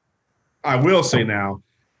that. I will say going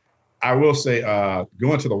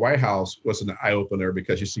to the White House was an eye opener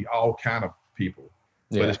because you see all kind of people.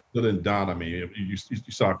 But it still didn't dawn on me. You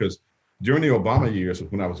saw, because during the Obama years,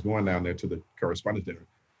 when I was going down there to the correspondence dinner,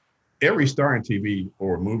 every star in TV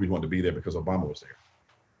or movies wanted to be there because Obama was there.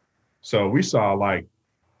 So we saw like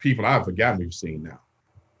people I've forgotten we've seen now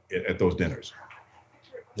at those dinners.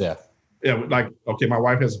 Yeah. Yeah, like, okay, my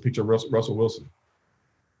wife has a picture of Russell Wilson.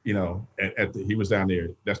 He was down there.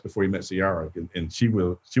 That's before he met Ciara, and she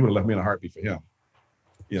would have left me in a heartbeat for him.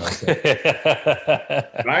 So.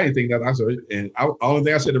 But I didn't think that. I said, and only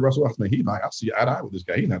thing I said to Russell Wilson, I see eye to eye with this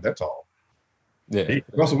guy. He's not that tall. Yeah,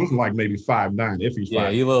 Russell Wilson like maybe 5'9", if he's 5'9". Yeah,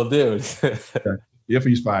 you little dude. If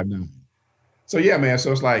he's 5'9". So yeah, man.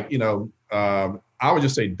 So it's like I would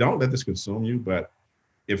just say, don't let this consume you. But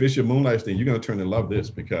if it's your moonlight thing, you're gonna turn to love this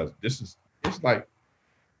because it's just like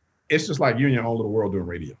you're in your own little world doing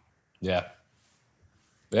radio. Yeah.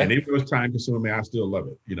 And even if it was time consuming, man, I still love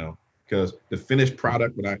it. Because the finished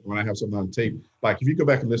product, when I have something on tape, like if you go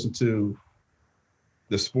back and listen to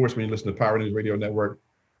the sports, when you listen to Power News Radio Network,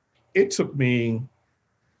 it took me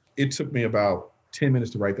about 10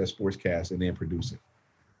 minutes to write that sports cast and then produce it.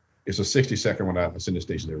 It's a 60-second one I send to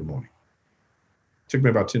stations every morning. It took me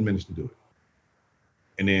about 10 minutes to do it.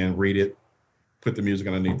 And then read it, put the music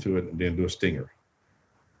underneath to it, and then do a stinger.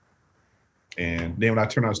 And then when I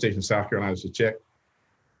turned on the station in South Carolina to check,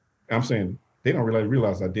 I'm saying, they don't really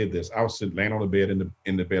realize I did this. I was laying on the bed in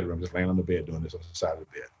the bedroom, just laying on the bed doing this on the side of the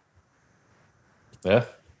bed. Yeah.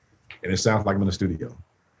 And it sounds like I'm in the studio.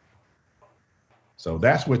 So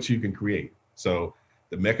that's what you can create. So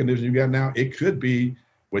the mechanism you got now, it could be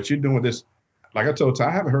what you're doing with this. Like I told you,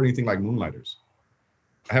 I haven't heard anything like Moonlighters.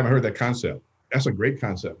 I haven't heard that concept. That's a great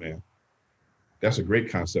concept, man. That's a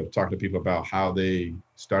great concept. Talking to people about how they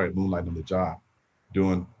started moonlighting on the job,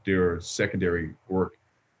 doing their secondary work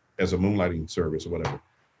as a moonlighting service or whatever.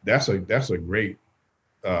 That's a great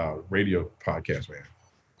radio podcast, man.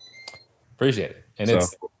 Appreciate it.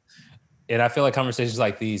 And I feel like conversations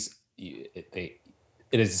like these, it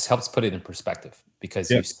just helps put it in perspective because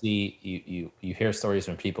you see, you hear stories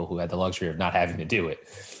from people who had the luxury of not having to do it.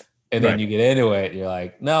 And then you get into it, you're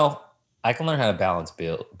like, no, I can learn how to balance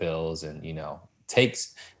bills and, and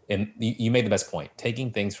you made the best point,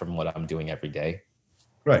 taking things from what I'm doing every day.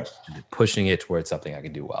 Right. Pushing it towards something I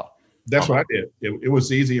can do well. That's what I did. It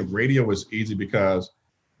was easy. Radio was easy because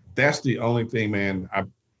that's the only thing, man.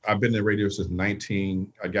 I've been in radio since I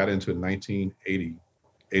got into it in 1980,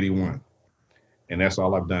 81. And that's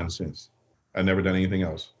all I've done since. I've never done anything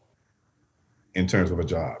else in terms of a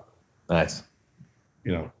job. Nice.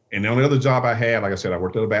 And the only other job I had, like I said, I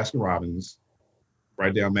worked at a Baskin Robbins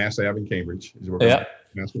right down Mass Ave in Cambridge. Baskin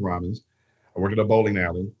Robbins. I worked at a bowling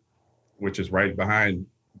alley, which is right behind,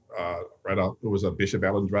 it was a Bishop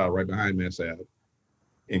Allen Drive right behind Mass Ave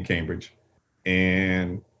in Cambridge.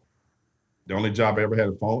 And the only job I ever had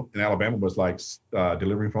in Alabama was like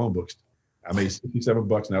delivering phone books. I made $67, and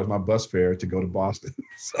that was my bus fare to go to Boston.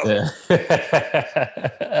 I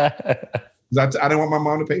didn't want my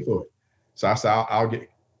mom to pay for it. So I said,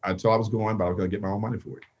 until I was going, but I was going to get my own money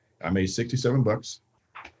for it. I made $67.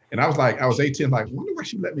 And I was 18, like, I wonder why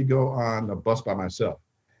she let me go on a bus by myself.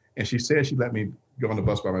 And she said she let me go on the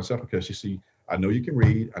bus by myself because she see, I know you can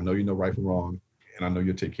read, I know you know right from wrong, and I know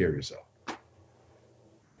you'll take care of yourself.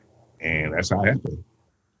 And that's how it happened.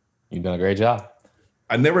 You've done a great job.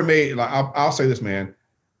 I never made, like, I'll say this, man.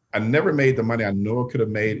 I never made the money I know I could have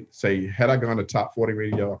made. Say, had I gone to top 40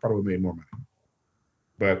 radio, I probably would have made more money.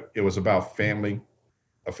 But it was about a family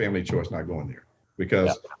choice not going there.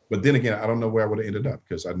 But then again, I don't know where I would have ended up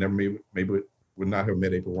because I never maybe would not have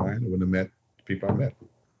met April Wine. I wouldn't have met the people I met.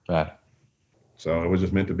 Right. So it was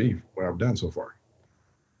just meant to be what I've done so far.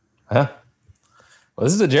 Huh? Well,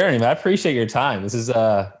 this is a journey, man. I appreciate your time. This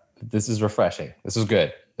is refreshing. This is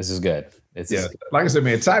good. This is good. Yeah, like I said,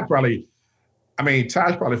 man, Ty's probably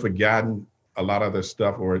forgotten a lot of this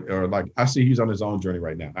stuff, or like I see he's on his own journey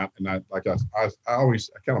right now. I always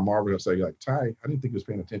kind of marvel and say, like, Ty, I didn't think he was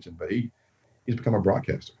paying attention, but he's become a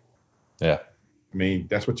broadcaster. Yeah. I mean,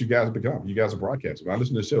 that's what you guys have become. You guys are broadcasters. When I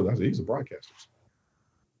listen to the show, I say he's a broadcaster.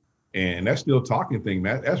 And that still talking thing,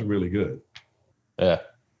 man, that's really good. Yeah.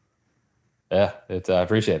 Yeah. I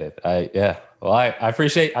appreciate it. Well, I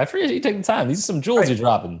appreciate you taking the time. These are some jewels you're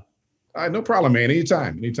dropping. All right, no problem, man.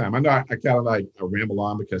 Anytime. I know I kind of like ramble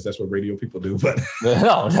on because that's what radio people do, but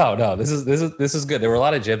no. This is good. There were a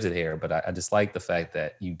lot of gems in here, but I just like the fact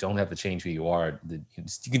that you don't have to change who you are. You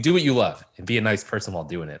can do what you love and be a nice person while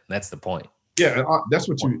doing it. And that's the point. Yeah, that's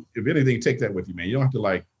what if anything, take that with you, man.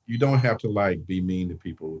 You don't have to be mean to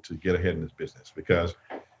people to get ahead in this business, because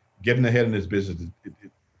getting ahead in this business, it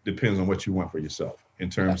depends on what you want for yourself in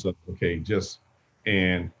terms of,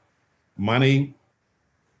 and money.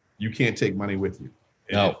 You can't take money with you.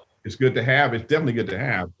 No. It's good to have. It's definitely good to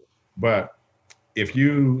have. But if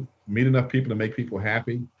you meet enough people to make people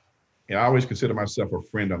happy, and I always consider myself a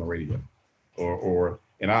friend on the radio,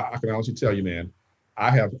 and I can honestly tell you, man,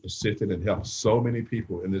 I have assisted and helped so many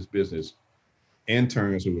people in this business,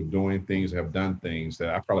 interns who are doing things, have done things that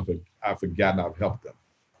I've forgotten I've helped them.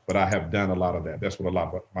 But I have done a lot of that. That's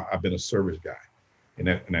what I've been a service guy in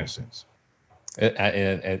that sense.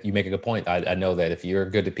 And you make a good point. I know that if you're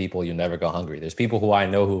good to people, you'll never go hungry. There's people who I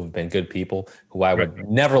know who've been good people who I would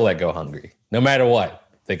never let go hungry, no matter what.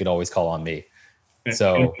 They could always call on me. And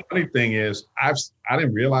the funny thing is, I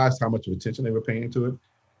didn't realize how much attention they were paying to it.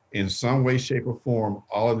 In some way, shape, or form,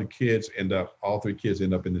 all three kids end up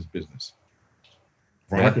in this business.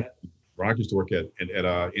 Veronica used to work at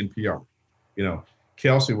NPR.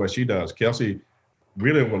 Kelsey, what she does,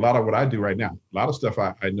 really, a lot of what I do right now, a lot of stuff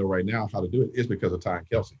I know right now how to do it is because of Ty and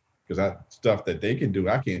Kelsey, because stuff that they can do,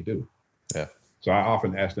 I can't do. Yeah. So I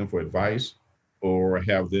often ask them for advice or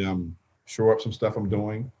have them shore up some stuff I'm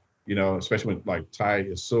doing, especially when like Ty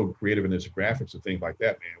is so creative in his graphics and things like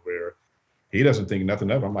that, man, where he doesn't think nothing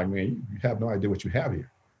of it. I'm like, man, you have no idea what you have here.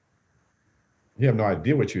 You have no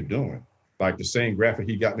idea what you're doing. Like the same graphic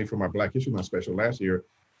he got me for my Black History Month special last year,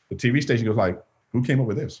 the TV station goes like, who came up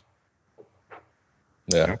with this?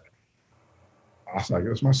 Yeah. I was like, it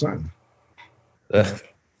was my son. And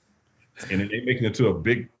then they making it to a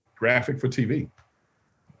big graphic for TV.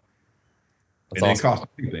 That's and awesome. It costs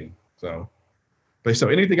anything. So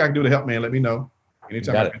anything I can do to help, man, let me know.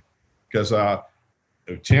 Anytime. Because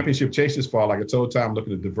the championship chase this fall, like I told Ty, I'm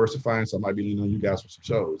looking at diversifying, so I might be leaning on you guys for some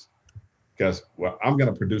shows. Because, I'm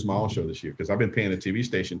going to produce my own show this year because I've been paying the TV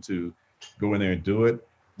station to go in there and do it.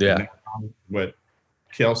 Yeah. What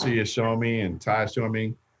Kelsey is showing me and Ty is showing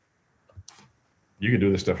me, you can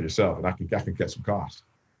do this stuff yourself, and I can cut some costs.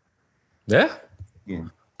 Yeah. All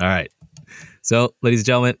right. So, ladies and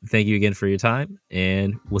gentlemen, thank you again for your time,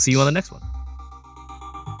 and we'll see you on the next one.